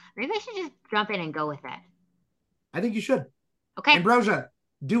in. Maybe I should just jump in and go with it. I think you should. Okay. Ambrosia,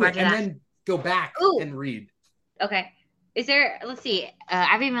 do it, and then go back and read. Okay. Is there, let's see, I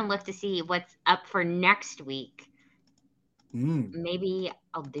haven't even looked to see what's up for next week. Maybe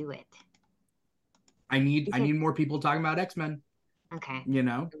I'll do it. I need more people talking about X-Men. Okay.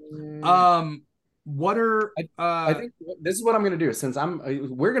 What are I think this is what I'm going to do, since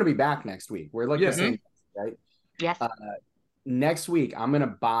we're going to be back next week. We're like the same, right? Yes. Next week I'm going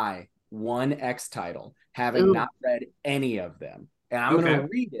to buy one X title, having not read any of them, and I'm going to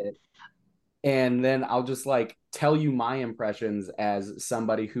read it, and then I'll just like tell you my impressions as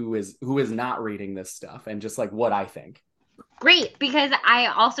somebody who is not reading this stuff, and just like what I think. Great, because I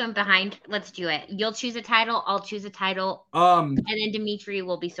also am behind. Let's do it. You'll choose a title, I'll choose a title, and then Dimithri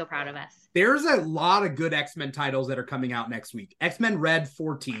will be so proud of us. There's a lot of good X-Men titles that are coming out next week. X-Men Red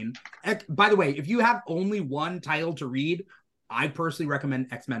 14. By the way, if you have only one title to read, I personally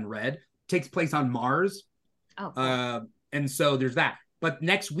recommend X-Men Red. It takes place on Mars. Oh, cool. And so there's that. But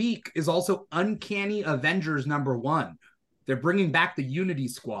next week is also Uncanny Avengers #1. They're bringing back the Unity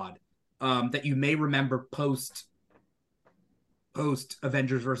Squad that you may remember post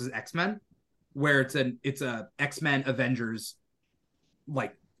Avengers versus X-Men, where it's a X-Men Avengers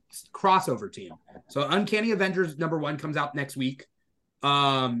like crossover team. So Uncanny Avengers #1 comes out next week.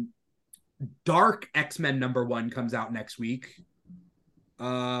 Dark X-Men #1 comes out next week.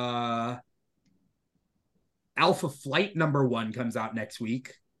 Alpha Flight #1 comes out next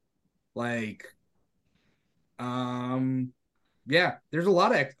week. Like, yeah, there's a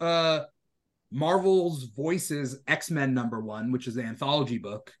lot of Marvel's Voices X-Men #1, which is an anthology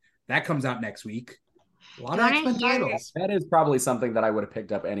book that comes out next week. A lot of X-Men titles. That is probably something that I would have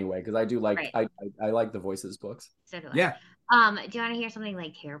picked up anyway, because I do like I like the Voices books. So do I. Yeah. Do you want to hear something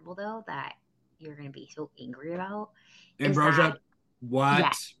like terrible though that you're going to be so angry about? Ambrosia, what?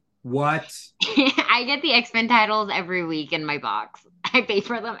 Yeah. What? I get the X-Men titles every week in my box. I pay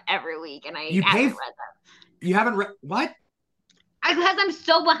for them every week, and I haven't read them. You haven't read what? Because I'm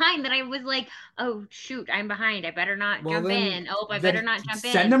so behind that I was like, oh shoot, I'm behind. I better not jump in. Oh, I better not jump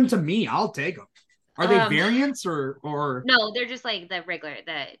in. Send them to me. I'll take them. Are they variants or? No, they're just like the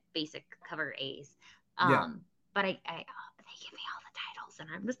basic cover A's. But they give me all the titles, and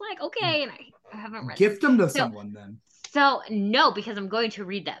I'm just like, okay, and I haven't read. Gift them to someone then. So no, because I'm going to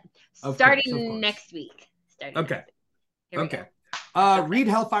read them starting next week. Okay. Read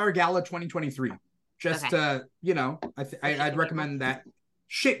Hellfire Gala 2023. Just I'd recommend that.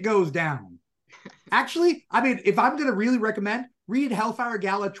 Shit goes down. Actually, I mean, if I'm gonna really recommend, read Hellfire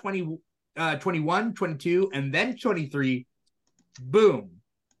Gala 21, 22, and then 23. Boom.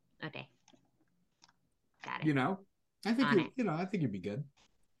 Okay. Got it. I think I think you'd be good.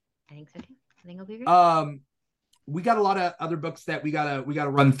 I think so too. I think it'll be great. We got a lot of other books that we gotta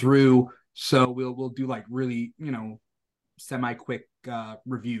run through, so we'll do like really semi-quick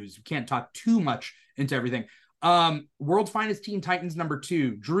reviews. We can't talk too much into everything. World's Finest Teen Titans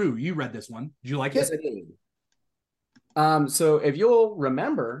 #2. Drew, you read this one. Did you like it? Yes, I did. So if you'll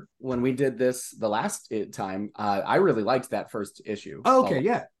remember when we did this the last time, I really liked that first issue. Oh, okay,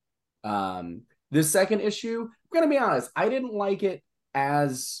 yeah. This second issue, I'm gonna be honest, I didn't like it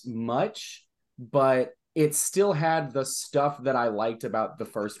as much, but it still had the stuff that I liked about the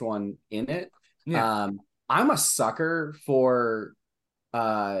first one in it. Yeah. I'm a sucker for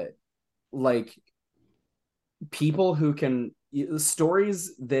like people who can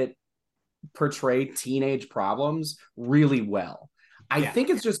stories that portray teenage problems really well. I think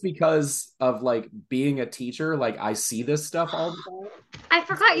it's just because of like being a teacher. Like I see this stuff all the time. I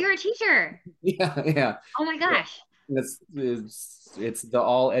forgot you're a teacher. Yeah. Oh my gosh. Yeah. It's the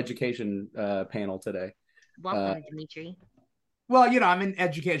all education panel today. Welcome, Dimithri. Well, I'm in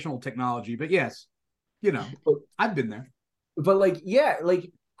educational technology, but yes, I've been there. But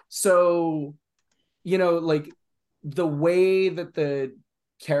so the way that the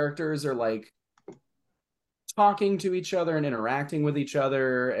characters are like talking to each other and interacting with each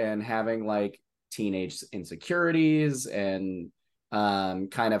other and having like teenage insecurities and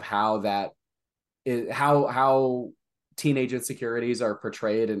kind of how teenage insecurities are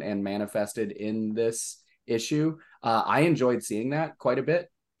portrayed and manifested in this issue. I enjoyed seeing that quite a bit.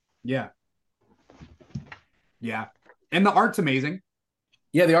 Yeah. And the art's amazing.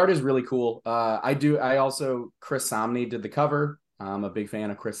 Yeah, the art is really cool. Chris Samnee did the cover. I'm a big fan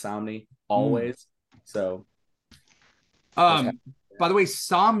of Chris Samnee always. So by the way,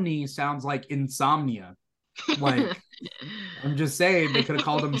 Somni sounds like insomnia. Like I'm just saying they could have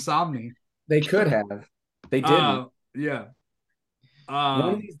called him Somni. They could have. They didn't. Yeah.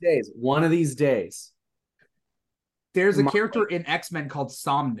 One of these days. There's a character in X-Men called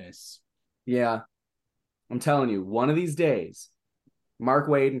Somnus. Yeah. I'm telling you, one of these days, Mark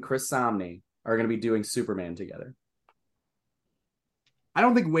Waid and Chris Samnee are going to be doing Superman together. I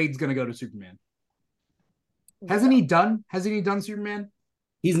don't think Wade's going to go to Superman. Hasn't he done Superman?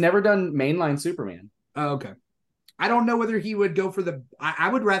 He's never done mainline Superman. Oh, okay. I don't know whether he would go for I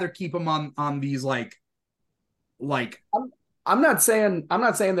would rather keep him on these like I'm not saying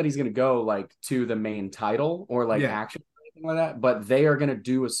that he's going to go like to the main title or like action or anything like that, but they are going to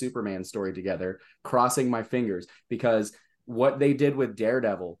do a Superman story together, crossing my fingers, because what they did with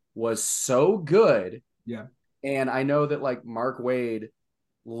Daredevil was so good. Yeah. And I know that like Mark Waid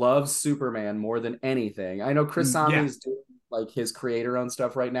loves Superman more than anything. I know Chris Samnee is doing like his creator-owned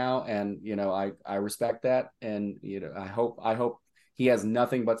stuff right now, and I respect that, and I hope he has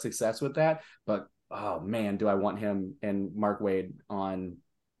nothing but success with that. But oh man, do I want him and Mark Waid on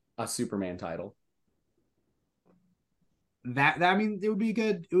a Superman title? That I mean, it would be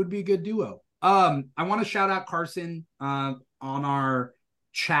good. It would be a good duo. I want to shout out Carson on our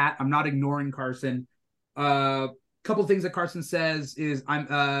chat. I'm not ignoring Carson. Couple things that Carson says is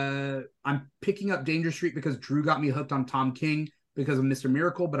I'm picking up Danger Street because Drew got me hooked on Tom King because of Mr.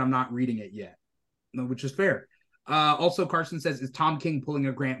 Miracle, but I'm not reading it yet, which is fair. Also, Carson says, is Tom King pulling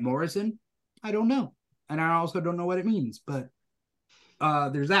a Grant Morrison? I don't know, and I also don't know what it means, but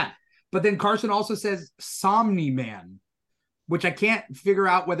there's that. But then Carson also says Somni Man, which I can't figure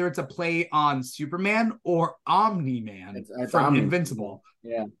out whether it's a play on Superman or Omni Man from Omni. Invincible.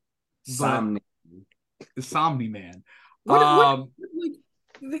 Yeah, Somni Man.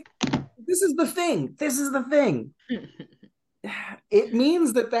 This is the thing. It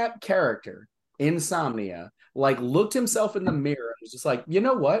means that character, Insomnia, like looked himself in the mirror and was just like, you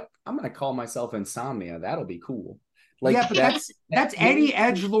know what? I'm gonna call myself Insomnia. That'll be cool. Like, yeah, but that's any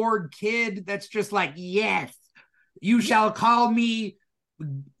edgelord kid that's just like, yes, you shall call me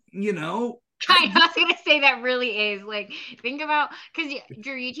you know, I was gonna say that really is like, think about, because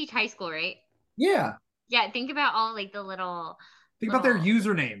you teach high school, right? Yeah. Yeah, think about all like the little think about their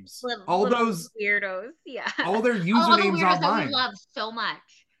usernames. All little those weirdos. Yeah. all their All the usernames weirdos that we online. love so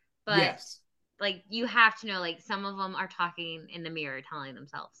much. But Yes. like, you have to know, like, some of them are talking in the mirror telling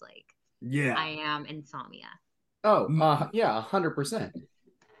themselves like, Yeah. I am insomnia. Oh, yeah, 100%.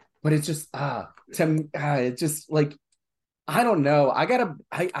 But it's just it's just like, I don't know.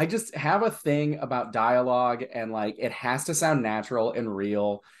 I just have a thing about dialogue, and like it has to sound natural and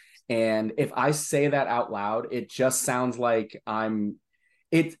real. And if I say that out loud, it just sounds like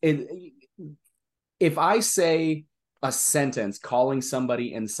it if I say a sentence calling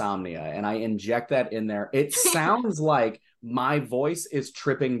somebody insomnia and I inject that in there, it sounds like my voice is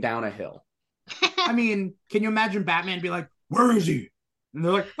tripping down a hill. I mean, can you imagine Batman be like, "Where is he?" And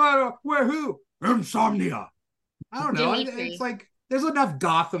they're like, "Oh, where who? Insomnia." I don't know. It's like there's enough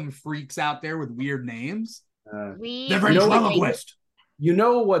Gotham freaks out there with weird names. The ventriloquist. You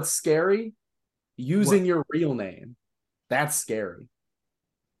know what's scary? Using your real name. That's scary.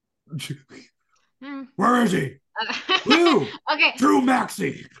 Where is he? Who? Okay. Drew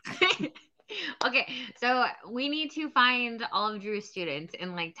Maxey. Okay, so we need to find all of Drew's students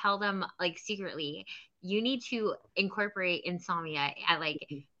and like tell them like secretly, you need to incorporate insomnia at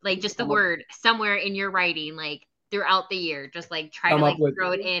like just the word somewhere in your writing, like throughout the year. Just like try to like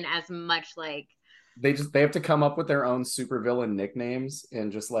throw it in as much like they have to come up with their own supervillain nicknames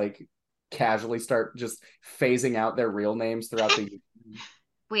and just like casually start just phasing out their real names throughout the year.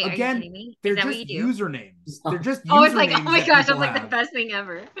 Wait, again, are you kidding me? They're just usernames. They're just oh, it's like, oh my gosh, that's like the best thing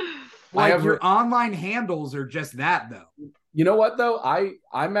ever. Like your online handles are just that, though. You know what, though?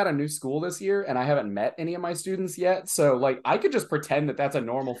 I'm at a new school this year, and I haven't met any of my students yet. So, like, I could just pretend that that's a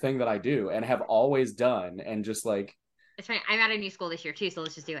normal thing that I do and have always done, and just like. It's fine. I'm at a new school this year too, so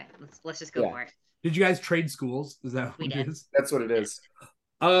let's just do it. Let's just go for it. Did you guys trade schools? Is that what it is? That's what it is.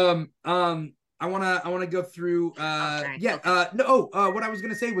 I wanna go through what I was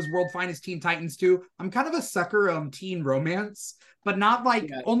gonna say was World Finest Teen Titans 2. I'm kind of a sucker on teen romance, but not like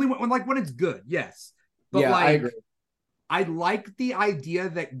only when it's good, yes. But like I agree. I like the idea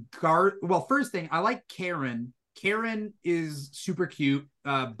that first thing, I like Karen. Karen is super cute,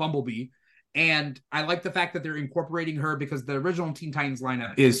 Bumblebee. And I like the fact that they're incorporating her because the original Teen Titans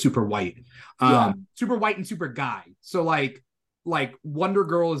lineup is super white. Super white and super guy. So like Wonder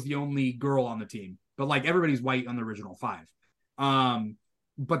Girl is the only girl on the team, but like everybody's white on the original 5.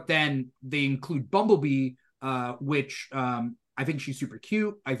 But then they include Bumblebee, which I think she's super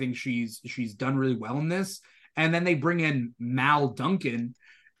cute. I think she's done really well in this. And then they bring in Mal Duncan,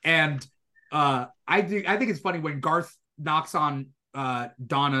 and I think it's funny when Garth knocks on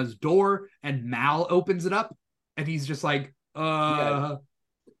Donna's door and Mal opens it up, and he's just like, but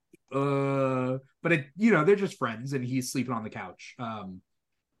it, they're just friends, and he's sleeping on the couch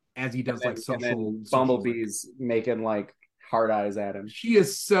as he does social. Bumblebee's making like hard eyes at him. She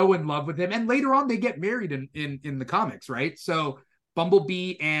is so in love with him, and later on they get married in the comics, right? So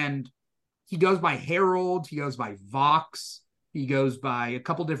Bumblebee, and he goes by Harold, he goes by Vox, he goes by a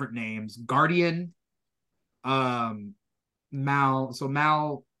couple different names, Guardian, Mal. So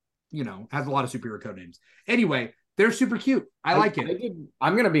Mal, has a lot of superhero code names. Anyway, they're super cute. I like it.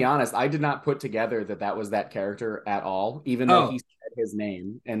 I'm going to be honest. I did not put together that was that character at all, even though he said his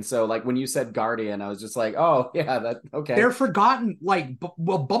name. And so like when you said Guardian, I was just like, oh yeah, okay. They're forgotten.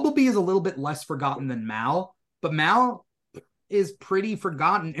 Bumblebee is a little bit less forgotten than Mal, but Mal is pretty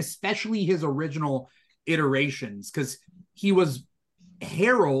forgotten, especially his original iterations, because he was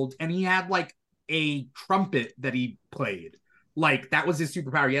Harold and he had like a trumpet that he played. Like that was his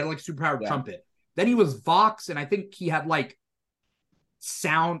superpower. He had like a superpowered trumpet. Then he was Vox, and I think he had like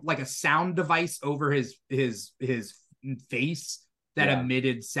a sound device over his face that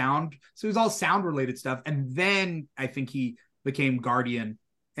emitted sound. So it was all sound related stuff. And then I think he became Guardian.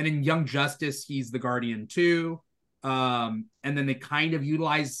 And in Young Justice, he's the Guardian too. And then they kind of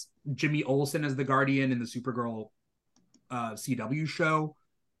utilize Jimmy Olsen as the Guardian in the Supergirl CW show,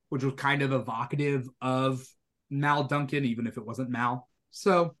 which was kind of evocative of Mal Duncan, even if it wasn't Mal.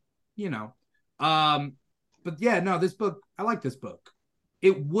 So, but yeah, no, this book, I like this book.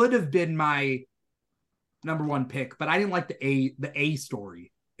 It would have been my number one pick, but I didn't like the A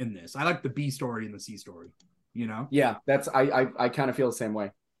story in this. I like the B story and the C story, Yeah, that's, I kind of feel the same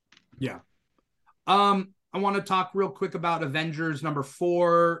way. Yeah. I want to talk real quick about Avengers number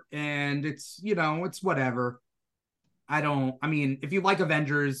 4, and it's, it's whatever. If you like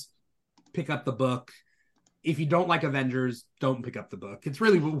Avengers, pick up the book. if you don't like Avengers, don't pick up the book. It's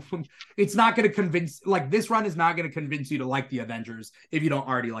really, it's not going to convince, like this run is not going to convince you to like the Avengers if you don't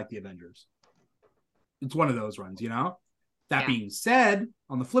already like the Avengers. It's one of those runs, you know? That being said,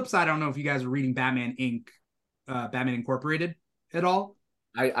 on the flip side, I don't know if you guys are reading Batman Inc., Batman Incorporated at all.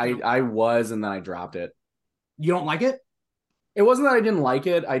 I was, and then I dropped it. You don't like it? It wasn't that I didn't like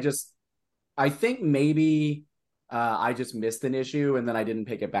it. I think maybe I just missed an issue and then I didn't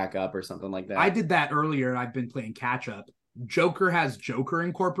pick it back up or something like that. I did that earlier. I've been playing catch up. Joker has Joker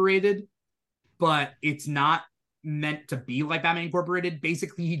Incorporated, but it's not meant to be like Batman Incorporated.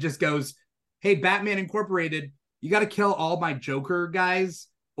 Basically, he just goes, hey, Batman Incorporated, you got to kill all my Joker guys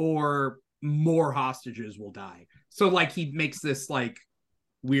or more hostages will die. So like he makes this like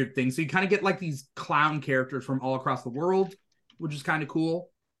weird thing. So you kind of get like these clown characters from all across the world, which is kind of cool.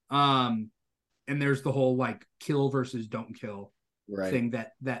 And there's the whole like kill versus don't kill thing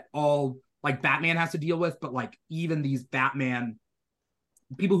that all like Batman has to deal with, but like even these Batman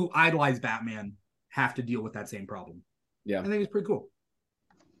people who idolize Batman have to deal with that same problem. Yeah. I think it's pretty cool.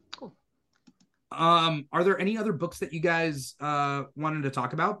 Are there any other books that you guys wanted to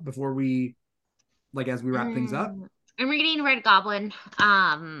talk about before we like as we wrap things up? I'm reading Red Goblin,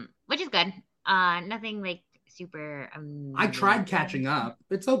 which is good. Nothing like super amazing. I tried catching up.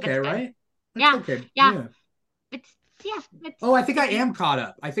 It's okay, right? Yeah. Okay. Yeah. It's I think I am caught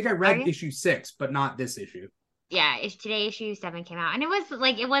up. I think I read issue 6, but not this issue. Yeah, today issue 7 came out, and it's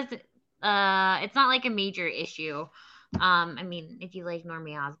not like a major issue. I mean, if you like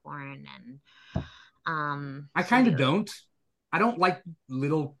Normie Osborn and I kind of don't. I don't like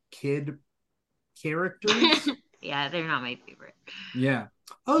little kid characters. Yeah, they're not my favorite. Yeah.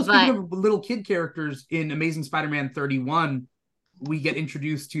 Oh, speaking of little kid characters, in Amazing Spider-Man 31, we get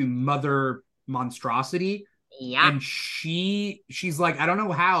introduced to Mother Monstrosity. Yeah. And she's like, I don't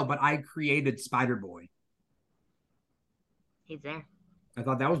know how, but I created Spider-Boy. He's there. I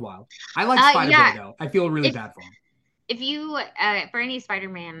thought that was wild. I like Spider-Boy, though. I feel really bad for him. If you, for any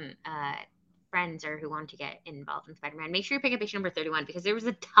Spider-Man friends or who want to get involved in Spider-Man, make sure you pick up issue number 31 because there was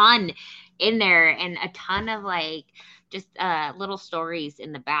a ton in there and a ton of like just little stories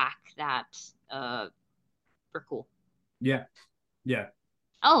in the back that were cool. Yeah.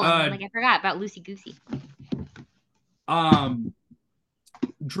 Oh, I forgot about Loosey Goosey.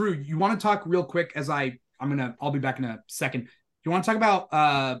 Drew, you want to talk real quick as I'll be back in a second. You want to talk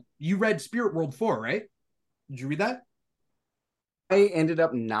about you read Spirit World 4, right? Did you read that? I ended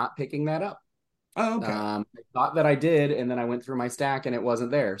up not picking that up. Oh, okay. I thought that I did, and then I went through my stack and it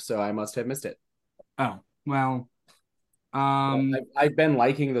wasn't there, so I must have missed it. Oh, well. I've been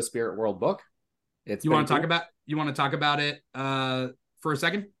liking the Spirit World book. You want to talk about it for a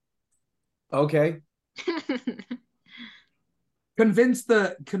second? Okay. Convince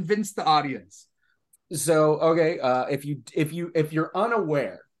the audience. So, okay, if you're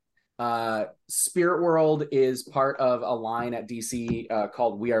unaware, Spirit World is part of a line at DC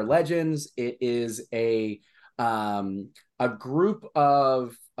called We Are Legends. It is a group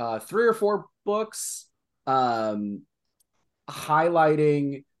of 3 or 4 books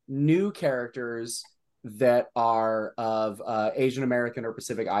highlighting new characters that are of Asian American or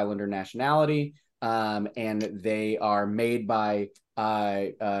Pacific Islander nationality, and they are made by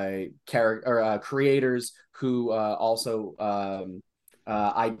creators who also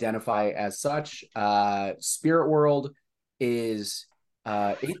identify as such. Spirit World is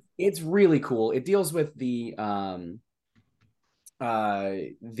it's really cool. It deals with the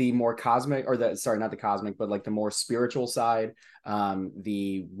more cosmic, or not the cosmic, but like the more spiritual side,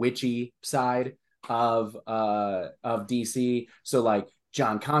 the witchy side of DC. So like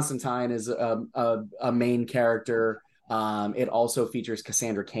John Constantine is a main character. It also features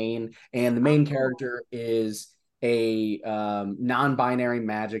Cassandra Cain, and the main character is a non-binary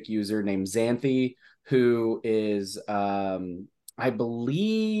magic user named Xanthi, who is I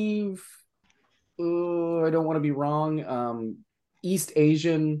believe, I don't want to be wrong, East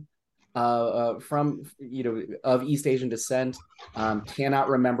Asian, from of East Asian descent. Cannot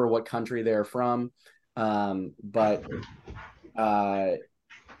remember what country they're from, but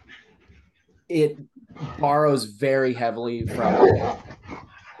it borrows very heavily from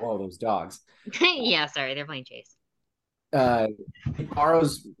whoa, those dogs. Yeah, sorry, they're playing chase. It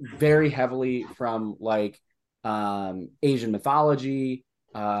borrows very heavily from like Asian mythology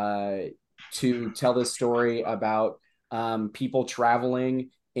to tell this story about people traveling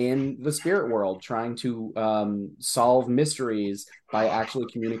in the spirit world, trying to solve mysteries by actually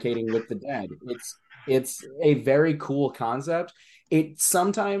communicating with the dead. It's a very cool concept. It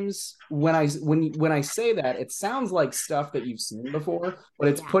sometimes when I say that, it sounds like stuff that you've seen before, but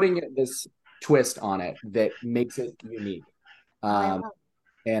it's putting it twist on it that makes it unique. I love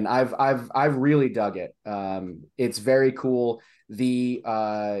And I've really dug it. It's very cool.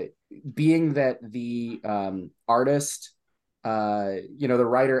 The being that the artist, the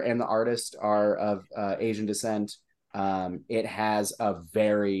writer and the artist are of Asian descent, it has a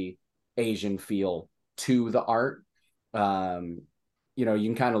very Asian feel to the art. You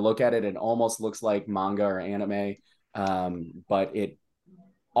can kind of look at it, and almost looks like manga or anime, but it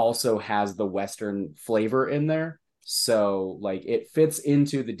also has the Western flavor in there. So like it fits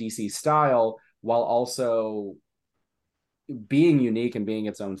into the DC style while also being unique and being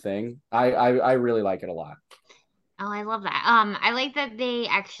its own thing. I really like it a lot. Oh, I love that. I like that they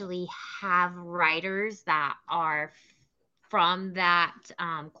actually have writers that are from that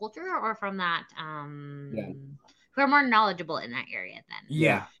culture, or from that Yeah. who are more knowledgeable in that area than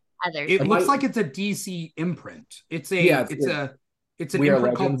Yeah. others. It Like, looks like it's a DC imprint. It's Yeah, an We Are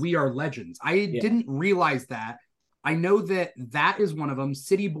imprint called Legends. We Are Legends. I Yeah. didn't realize that. I know that is one of them.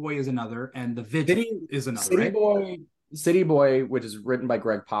 City Boy is another, and The Vigil is another, City right? Boy, City Boy, which is written by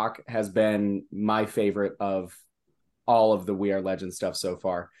Greg Pak, has been my favorite of all of the We Are Legends stuff so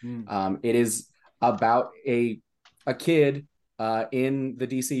far. It is about a kid in the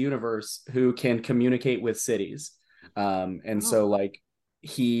DC universe who can communicate with cities, and so like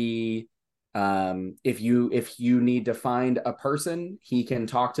he if you need to find a person, he can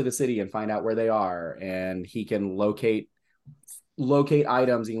talk to the city and find out where they are, and he can locate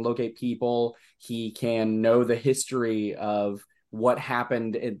items, he can locate people, he can know the history of what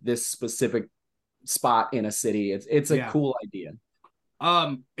happened at this specific spot in a city. It's a cool idea.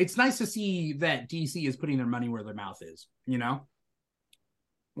 It's nice to see that DC is putting their money where their mouth is,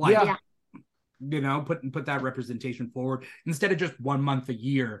 put that representation forward instead of just 1 month a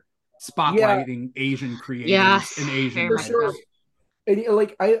year spotlighting Asian creators and Asian for writers. sure. And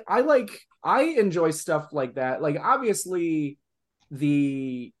like I enjoy stuff like that. Like obviously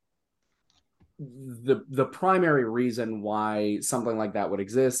the primary reason why something like that would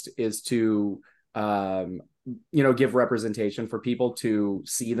exist is to give representation for people to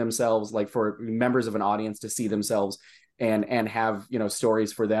see themselves, like for members of an audience to see themselves and have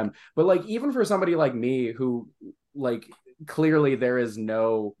stories for them. But like even for somebody like me who like clearly there is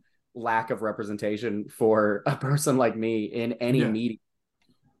no lack of representation for a person like me in any media,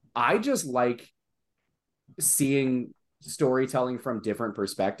 I just like seeing storytelling from different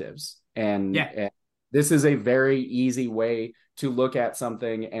perspectives. And this is a very easy way to look at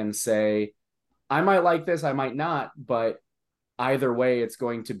something and say, I might like this, I might not, but either way, it's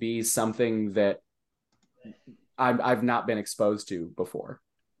going to be something that I've not been exposed to before.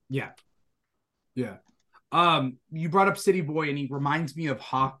 Yeah. You brought up City Boy, and he reminds me of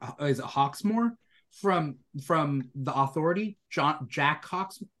is it Hawksmoor from The Authority? Jack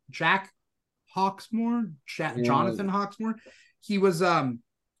Hawksmoor, Jonathan Hawksmoor. He was John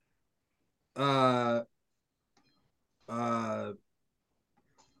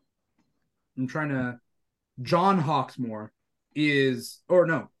Hawksmoor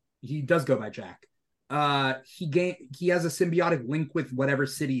he does go by Jack. He has a symbiotic link with whatever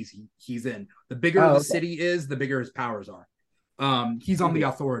cities he's in. The bigger the city is, the bigger his powers are. He's on the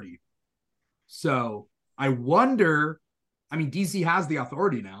Authority. So I wonder, DC has the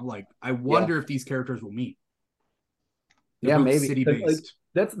Authority now. Like, I wonder if these characters will meet. They're both maybe city-based.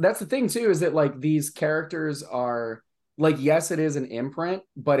 Like, that's the thing too, is that like these characters are like, yes, it is an imprint,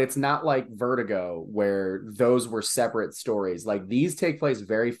 but it's not like Vertigo where those were separate stories. Like these take place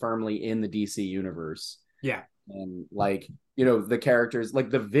very firmly in the DC universe. Yeah. And like, the characters,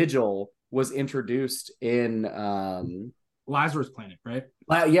 like the Vigil was introduced in Lazarus Planet, right?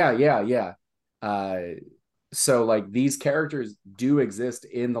 Yeah. So like these characters do exist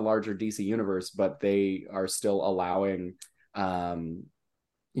in the larger DC universe, but they are still allowing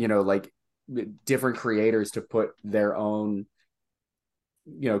like different creators to put their own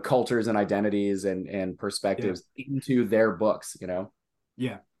cultures and identities and perspectives into their books.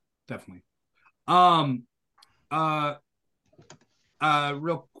 Yeah, definitely.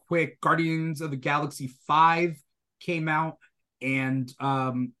 Real quick, Guardians of the Galaxy 5 came out, and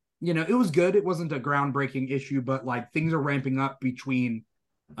it was good. It wasn't a groundbreaking issue, but like things are ramping up between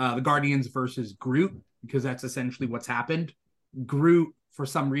the Guardians versus Groot, because that's essentially what's happened. Groot, for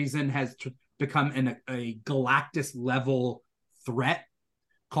some reason, has become a Galactus level threat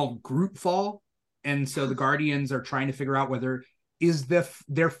called Grootfall, and so the Guardians are trying to figure out whether is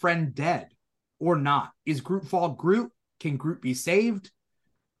their friend dead or not. Is Grootfall Groot? Can Groot be saved?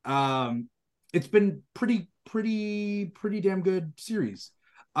 It's been pretty damn good series.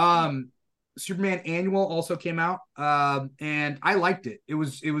 Superman Annual also came out, and I liked it. It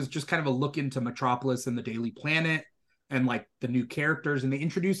was just kind of a look into Metropolis and the Daily Planet, and like the new characters. And they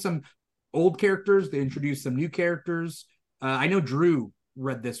introduced some old characters. They introduced some new characters. I know Drew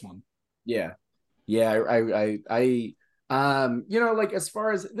read this one. Yeah, yeah. Like as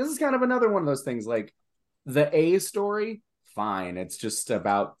far as this is kind of another one of those things. Like the A story, fine. It's just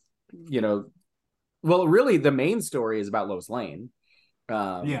about well, really, the main story is about Lois Lane.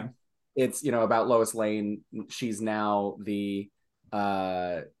 Yeah. It's about Lois Lane. She's now the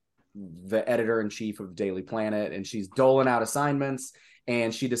editor-in-chief of Daily Planet, and she's doling out assignments,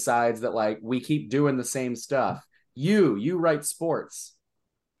 and she decides that like we keep doing the same stuff. You write sports.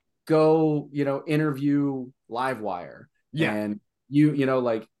 Go, interview Livewire. Yeah. And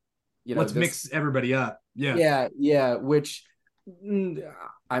let's mix everybody up. Yeah. Yeah. Which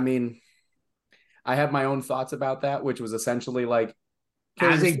I mean, I have my own thoughts about that, which was essentially like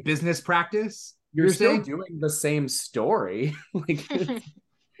as a business practice, you're still doing the same story.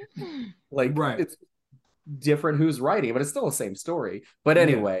 Right. It's different who's writing, but it's still the same story. But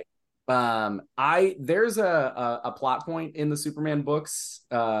anyway, there's a plot point in the Superman books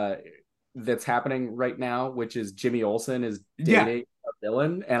that's happening right now, which is Jimmy Olsen is dating a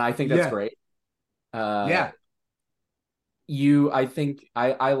villain, and I think that's great. I think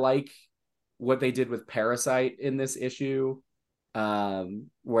I like what they did with Parasite in this issue,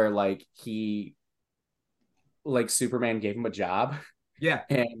 where like Superman gave him a job. Yeah.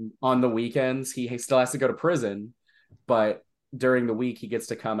 And on the weekends, he still has to go to prison, but during the week, he gets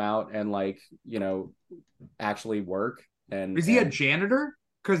to come out and actually work. And is he a janitor?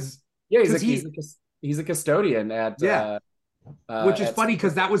 Because he's a custodian at which is funny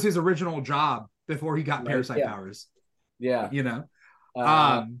because that was his original job before he got parasite powers. Yeah,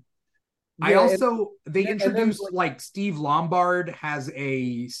 I also they introduced like Steve Lombard has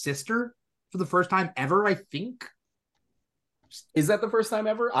a sister for the first time ever. I think. Is that the first time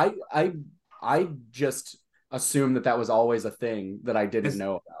ever? I just assumed that was always a thing that I didn't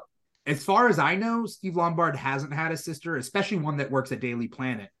know about. As far as I know, Steve Lombard hasn't had a sister, especially one that works at Daily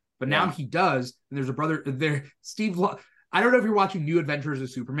Planet. But now he does, and there's a brother there. I don't know if you're watching New Adventures of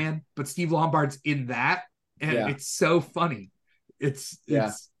Superman, but Steve Lombard's in that, and it's so funny. It's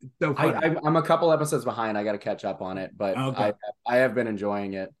so funny. I'm a couple episodes behind. I got to catch up on it, but I have been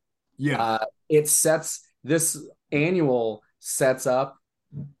enjoying it. Yeah, this annual sets up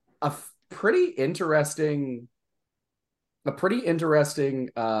a pretty interesting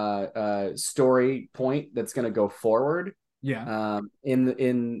story point that's going to go forward.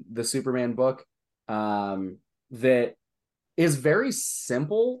 In the Superman book, that is very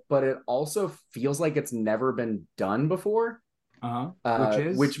simple, but it also feels like it's never been done before.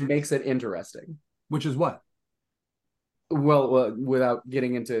 Which makes it interesting. Which is what? Well, without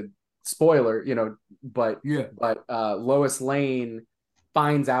getting into spoiler, but Lois Lane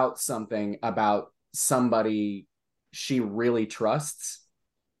finds out something about somebody she really trusts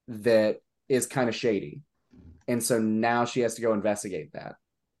that is kind of shady. And so now she has to go investigate that.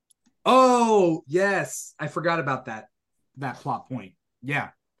 Oh, yes. I forgot about that plot point. Yeah.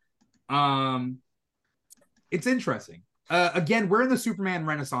 It's interesting. Again, we're in the Superman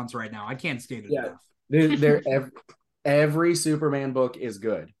Renaissance right now. I can't state it enough. Every Superman book is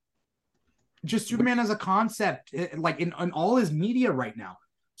good. Just Superman as a concept, like in all his media right now.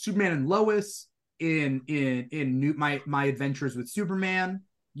 Superman and Lois in my adventures with Superman,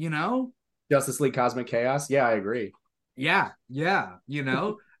 Justice League Cosmic Chaos. Yeah, I agree. Yeah.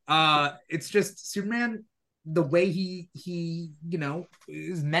 It's just Superman, the way he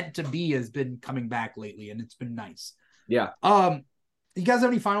is meant to be has been coming back lately, and it's been nice. Yeah. You guys have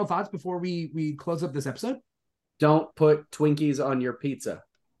any final thoughts before we close up this episode? Don't put Twinkies on your pizza.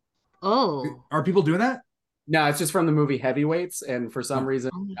 Oh. Are people doing that? No, it's just from the movie Heavyweights, and for some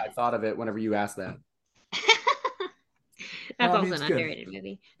reason I thought of it whenever you asked that. That's also an underrated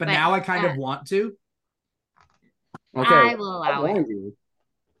movie. But now I kind of want to. Okay. I will allow it.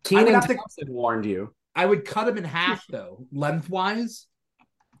 Kenan Thompson warned you. I would cut him in half, though, lengthwise.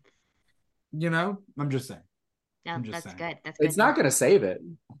 I'm just saying. No, that's good. That's good. It's not going to save it.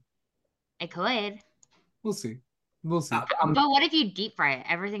 It could. We'll see. But what if you deep fry it?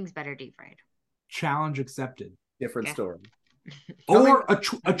 Everything's better deep fried. Challenge accepted. Different story. Or a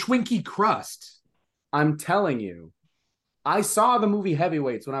Twinkie crust. I'm telling you, I saw the movie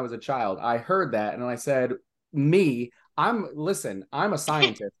Heavyweights when I was a child. I heard that, and I said, I'm a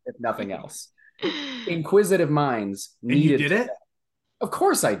scientist, if nothing else. Inquisitive minds needed. And you did it? Of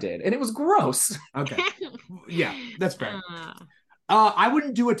course I did, and it was gross. Okay. Yeah, that's fair. I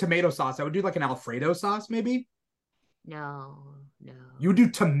wouldn't do a tomato sauce. I would do like an Alfredo sauce, maybe. No. No. You do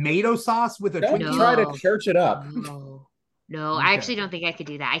tomato sauce with a Don't Twinkie? try to church it up. No, I actually don't think I could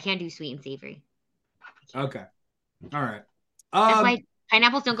do that. I can't do sweet and savory. Okay. All right. That's why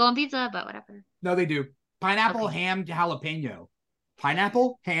pineapples don't go on pizza, but whatever. No, they do. Pineapple, ham, jalapeno.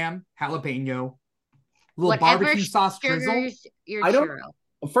 Pineapple, ham, jalapeno. Little barbecue sauce drizzle. Your churro.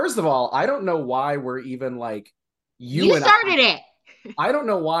 First of all, I don't know why we're even like you started it. I don't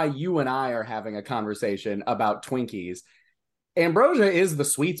know why you and I are having a conversation about Twinkies. Ambrosia is the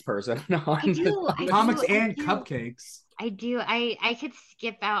sweets person. Comics and cupcakes. I do. I could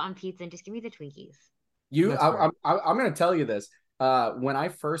skip out on pizza and just give me the Twinkies. I'm going to tell you this. When I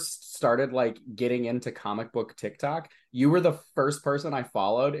first started like getting into comic book TikTok, you were the first person I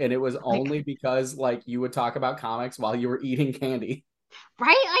followed, and it was only because like you would talk about comics while you were eating candy.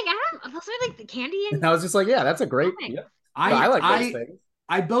 Right? Like those are like the candy. And I was just like, yeah, that's a great. Yeah. I like those things.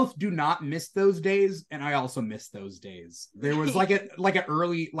 I both do not miss those days, and I also miss those days. There was like an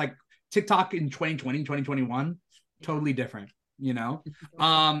early like TikTok in 2020, 2021, totally different, you know.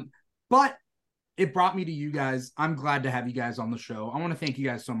 But it brought me to you guys. I'm glad to have you guys on the show. I want to thank you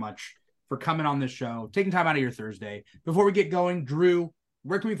guys so much for coming on this show, taking time out of your Thursday. Before we get going, Drew,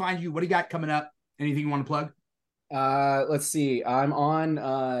 where can we find you? What do you got coming up? Anything you want to plug? Let's see. I'm on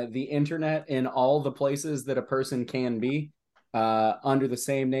the internet in all the places that a person can be. Under the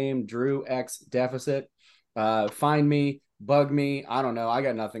same name, Drew X Deficit. Find me, bug me. I don't know. I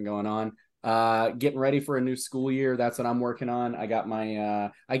got nothing going on. Getting ready for a new school year. That's what I'm working on. I got my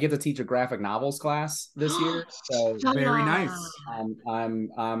I get to teach a graphic novels class this year. So very nice.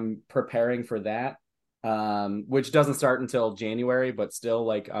 I'm preparing for that. Which doesn't start until January, but still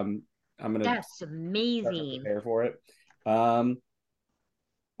like I'm gonna That's amazing. Prepare for it.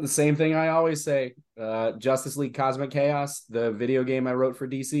 The same thing I always say, Justice League Cosmic Chaos, the video game I wrote for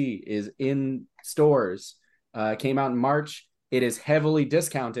DC, is in stores. Came out in March. It is heavily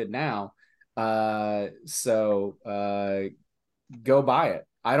discounted now. So go buy it.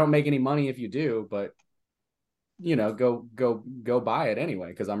 I don't make any money if you do, but you know, go buy it anyway,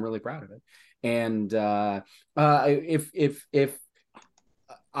 because I'm really proud of it. And if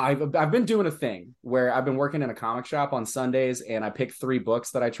I've been doing a thing where I've been working in a comic shop on Sundays, and I pick 3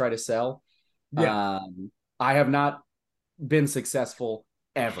 books that I try to sell. Yeah. I have not been successful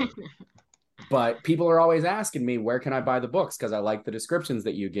ever, but people are always asking me, where can I buy the books? Because I like the descriptions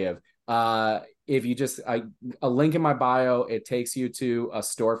that you give. If you just a link in my bio, it takes you to a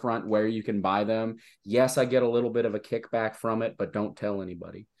storefront where you can buy them. Yes, I get a little bit of a kickback from it, but don't tell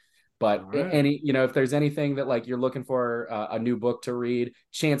anybody. But if there's anything that like you're looking for a new book to read,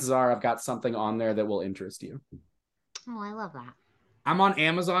 chances are I've got something on there that will interest you. Oh, I love that. I'm on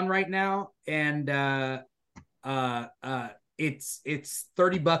Amazon right now, and it's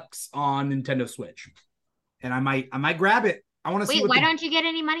 $30 on Nintendo Switch, and I might grab it. I want to see. Wait, why don't you get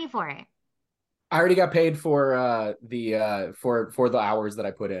any money for it? I already got paid for for the hours that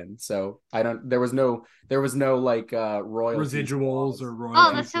I put in, so I don't. There was no like royalties, residuals or royalties.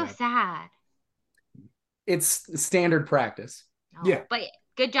 Oh, that's so sad. It's standard practice. Oh, yeah, but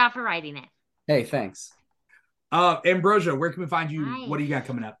good job for writing it. Hey, thanks. Ambrosia, where can we find you? Nice. What do you got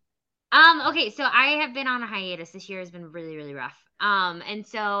coming up? Okay, so I have been on a hiatus. This year has been really, really rough. And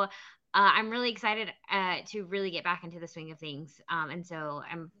so I'm really excited to really get back into the swing of things. And so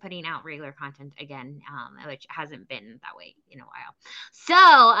I'm putting out regular content again, which hasn't been that way in a while.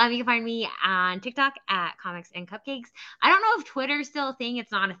 So you can find me on TikTok at Comics and Cupcakes. I don't know if Twitter's still a thing.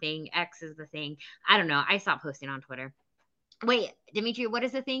 It's not a thing. X is the thing. I don't know. I stopped posting on Twitter. Wait, Dimitri, what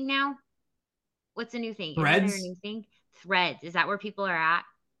is the thing now? What's the new thing? Threads? Is there a new thing? Threads. Is that where people are at?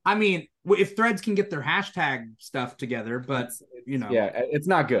 I mean, if Threads can get their hashtag stuff together, but it's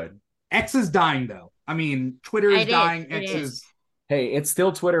not good. X is dying though. I mean, Twitter is dying. X is. Hey, it's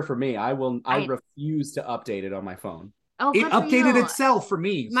still Twitter for me. I refuse to update it on my phone. Oh, it updated itself for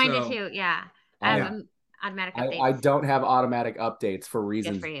me. Mine did too. Yeah. Automatic updates. I don't have automatic updates for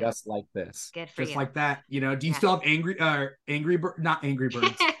reasons just like this. Good for you. Just like that. You know, do you still have Angry Bird? Not Angry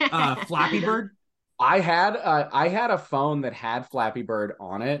Birds. Flappy Bird. I had a phone that had Flappy Bird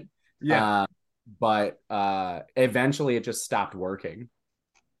on it. Yeah. But eventually it just stopped working.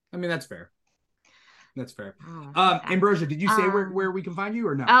 I mean, that's fair. That's fair. Ambrosia, did you say where we can find you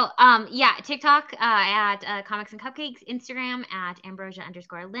or no? Yeah, TikTok at Comics and Cupcakes, Instagram at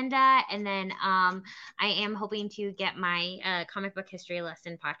Ambrosia_Linda, and then I am hoping to get my comic book history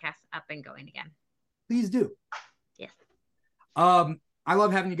lesson podcast up and going again. Please do. Yes. I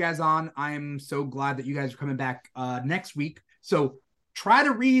love having you guys on. I am so glad that you guys are coming back next week. So try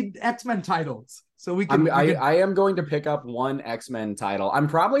to read X-Men titles. So we can. I am going to pick up one X-Men title. I'm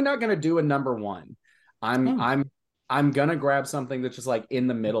probably not going to do a number 1. I'm I'm gonna grab something that's just like in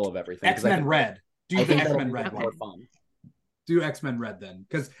the middle of everything. X-Men Red. Do the X-Men Red more fun. Do X-Men Red then,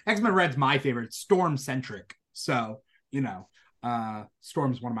 because X-Men Red's my favorite. Storm centric, so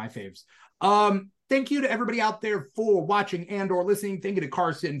Storm's one of my faves. Thank you to everybody out there for watching and or listening. Thank you to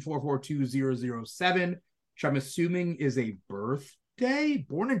Carson 442007, which I'm assuming is a birthday,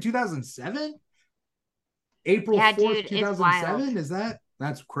 born in 2007. April 4th, 2007. Is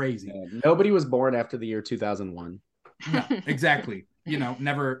that's crazy? Nobody was born after the year 2001. No, exactly.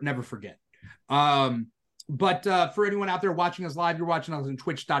 Never forget. But for anyone out there watching us live, you're watching us on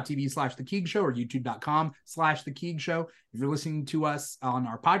twitch.tv/The Keeg Show or youtube.com/The Keeg Show. If you're listening to us on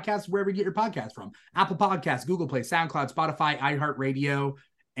our podcast, wherever you get your podcast from, Apple Podcasts, Google Play, SoundCloud, Spotify, iHeartRadio,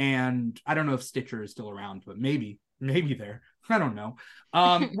 and I don't know if Stitcher is still around, but maybe there. I don't know.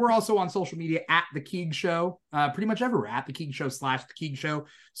 We're also on social media at The Keeg Show, pretty much everywhere at The Keeg Show /The Keeg Show.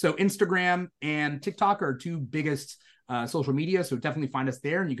 So Instagram and TikTok are our two biggest social media, so definitely find us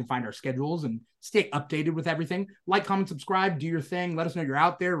there, and you can find our schedules and stay updated with everything. Like, comment, subscribe, do your thing, let us know you're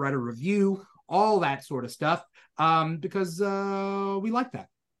out there, write a review, all that sort of stuff, because we like that.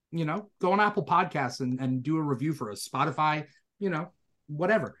 Go on Apple Podcasts and do a review for us. Spotify,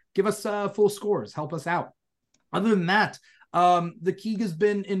 whatever. Give us full scores, help us out. Other than that, the Keeg has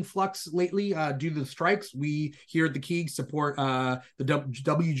been in flux lately due to the strikes. We here at the Keeg support the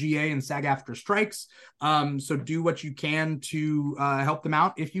WGA and SAG-AFTRA strikes. So do what you can to help them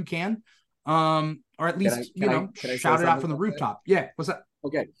out if you can, or at least shout it out from the rooftop. Yeah, what's that?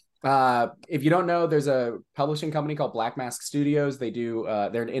 Okay. If you don't know, there's a publishing company called Black Mask Studios. They do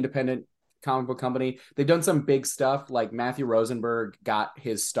they're an independent comic book company. They've done some big stuff, like Matthew Rosenberg got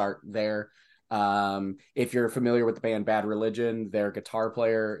his start there. If you're familiar with the band Bad Religion, their guitar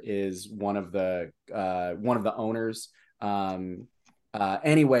player is one of the owners.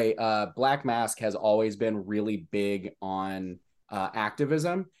 Anyway, Black Mask has always been really big on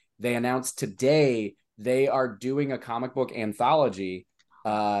activism. They announced today they are doing a comic book anthology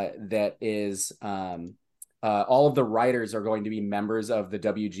that is all of the writers are going to be members of the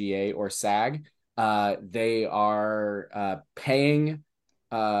WGA or SAG. They are paying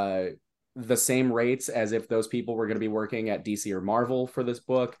the same rates as if those people were going to be working at DC or Marvel for this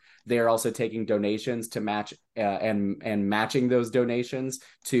book. They are also taking donations to match and matching those donations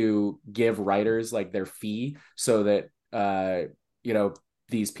to give writers like their fee, so that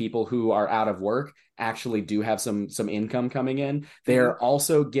these people who are out of work actually do have some income coming in. They're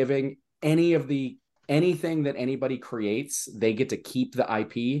also giving anything that anybody creates, they get to keep the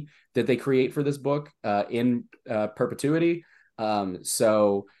IP that they create for this book in perpetuity. They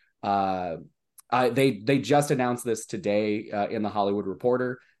just announced this today in the Hollywood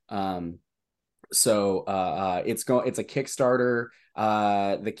Reporter. It's a Kickstarter.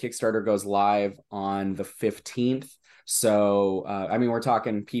 The Kickstarter goes live on the 15th. So, we're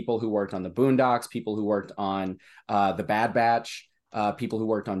talking people who worked on the Boondocks, people who worked on the Bad Batch, people who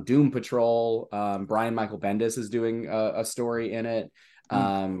worked on Doom Patrol. Brian Michael Bendis is doing a story in it.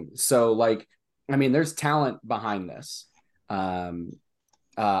 There's talent behind this.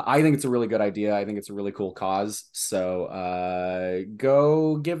 I think it's a really good idea. I think it's a really cool cause. So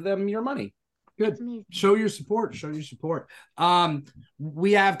go give them your money. Good. Show your support.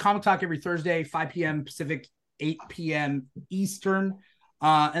 We have Comic Talk every Thursday, 5 p.m. Pacific, 8 p.m. Eastern.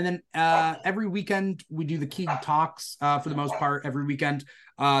 And then every weekend we do the Keeg Talks for the most part every weekend.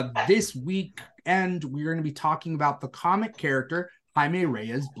 This weekend we're going to be talking about the comic character Jaime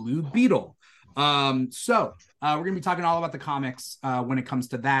Reyes Blue Beetle. So we're going to be talking all about the comics when it comes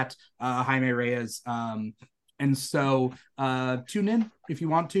to that, Jaime Reyes. And so tune in if you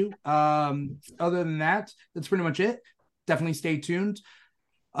want to. Other than that, that's pretty much it. Definitely stay tuned.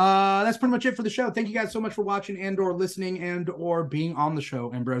 That's pretty much it for the show. Thank you guys so much for watching and or listening and or being on the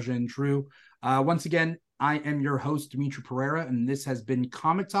show, Ambrosia and Drew. Once again, I am your host, Dimithri Perera, and this has been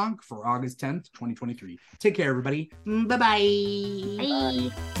Comic Talk for August 10th, 2023. Take care, everybody. Bye-bye.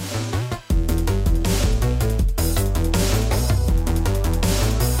 Bye.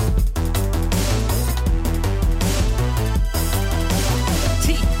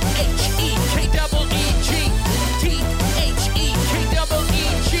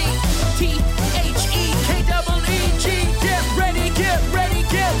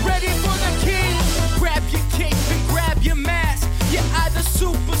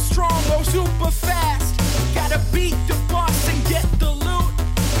 Super fast, gotta beat the boss and get the loot,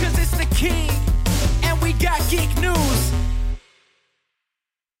 cause it's the king, and we got geek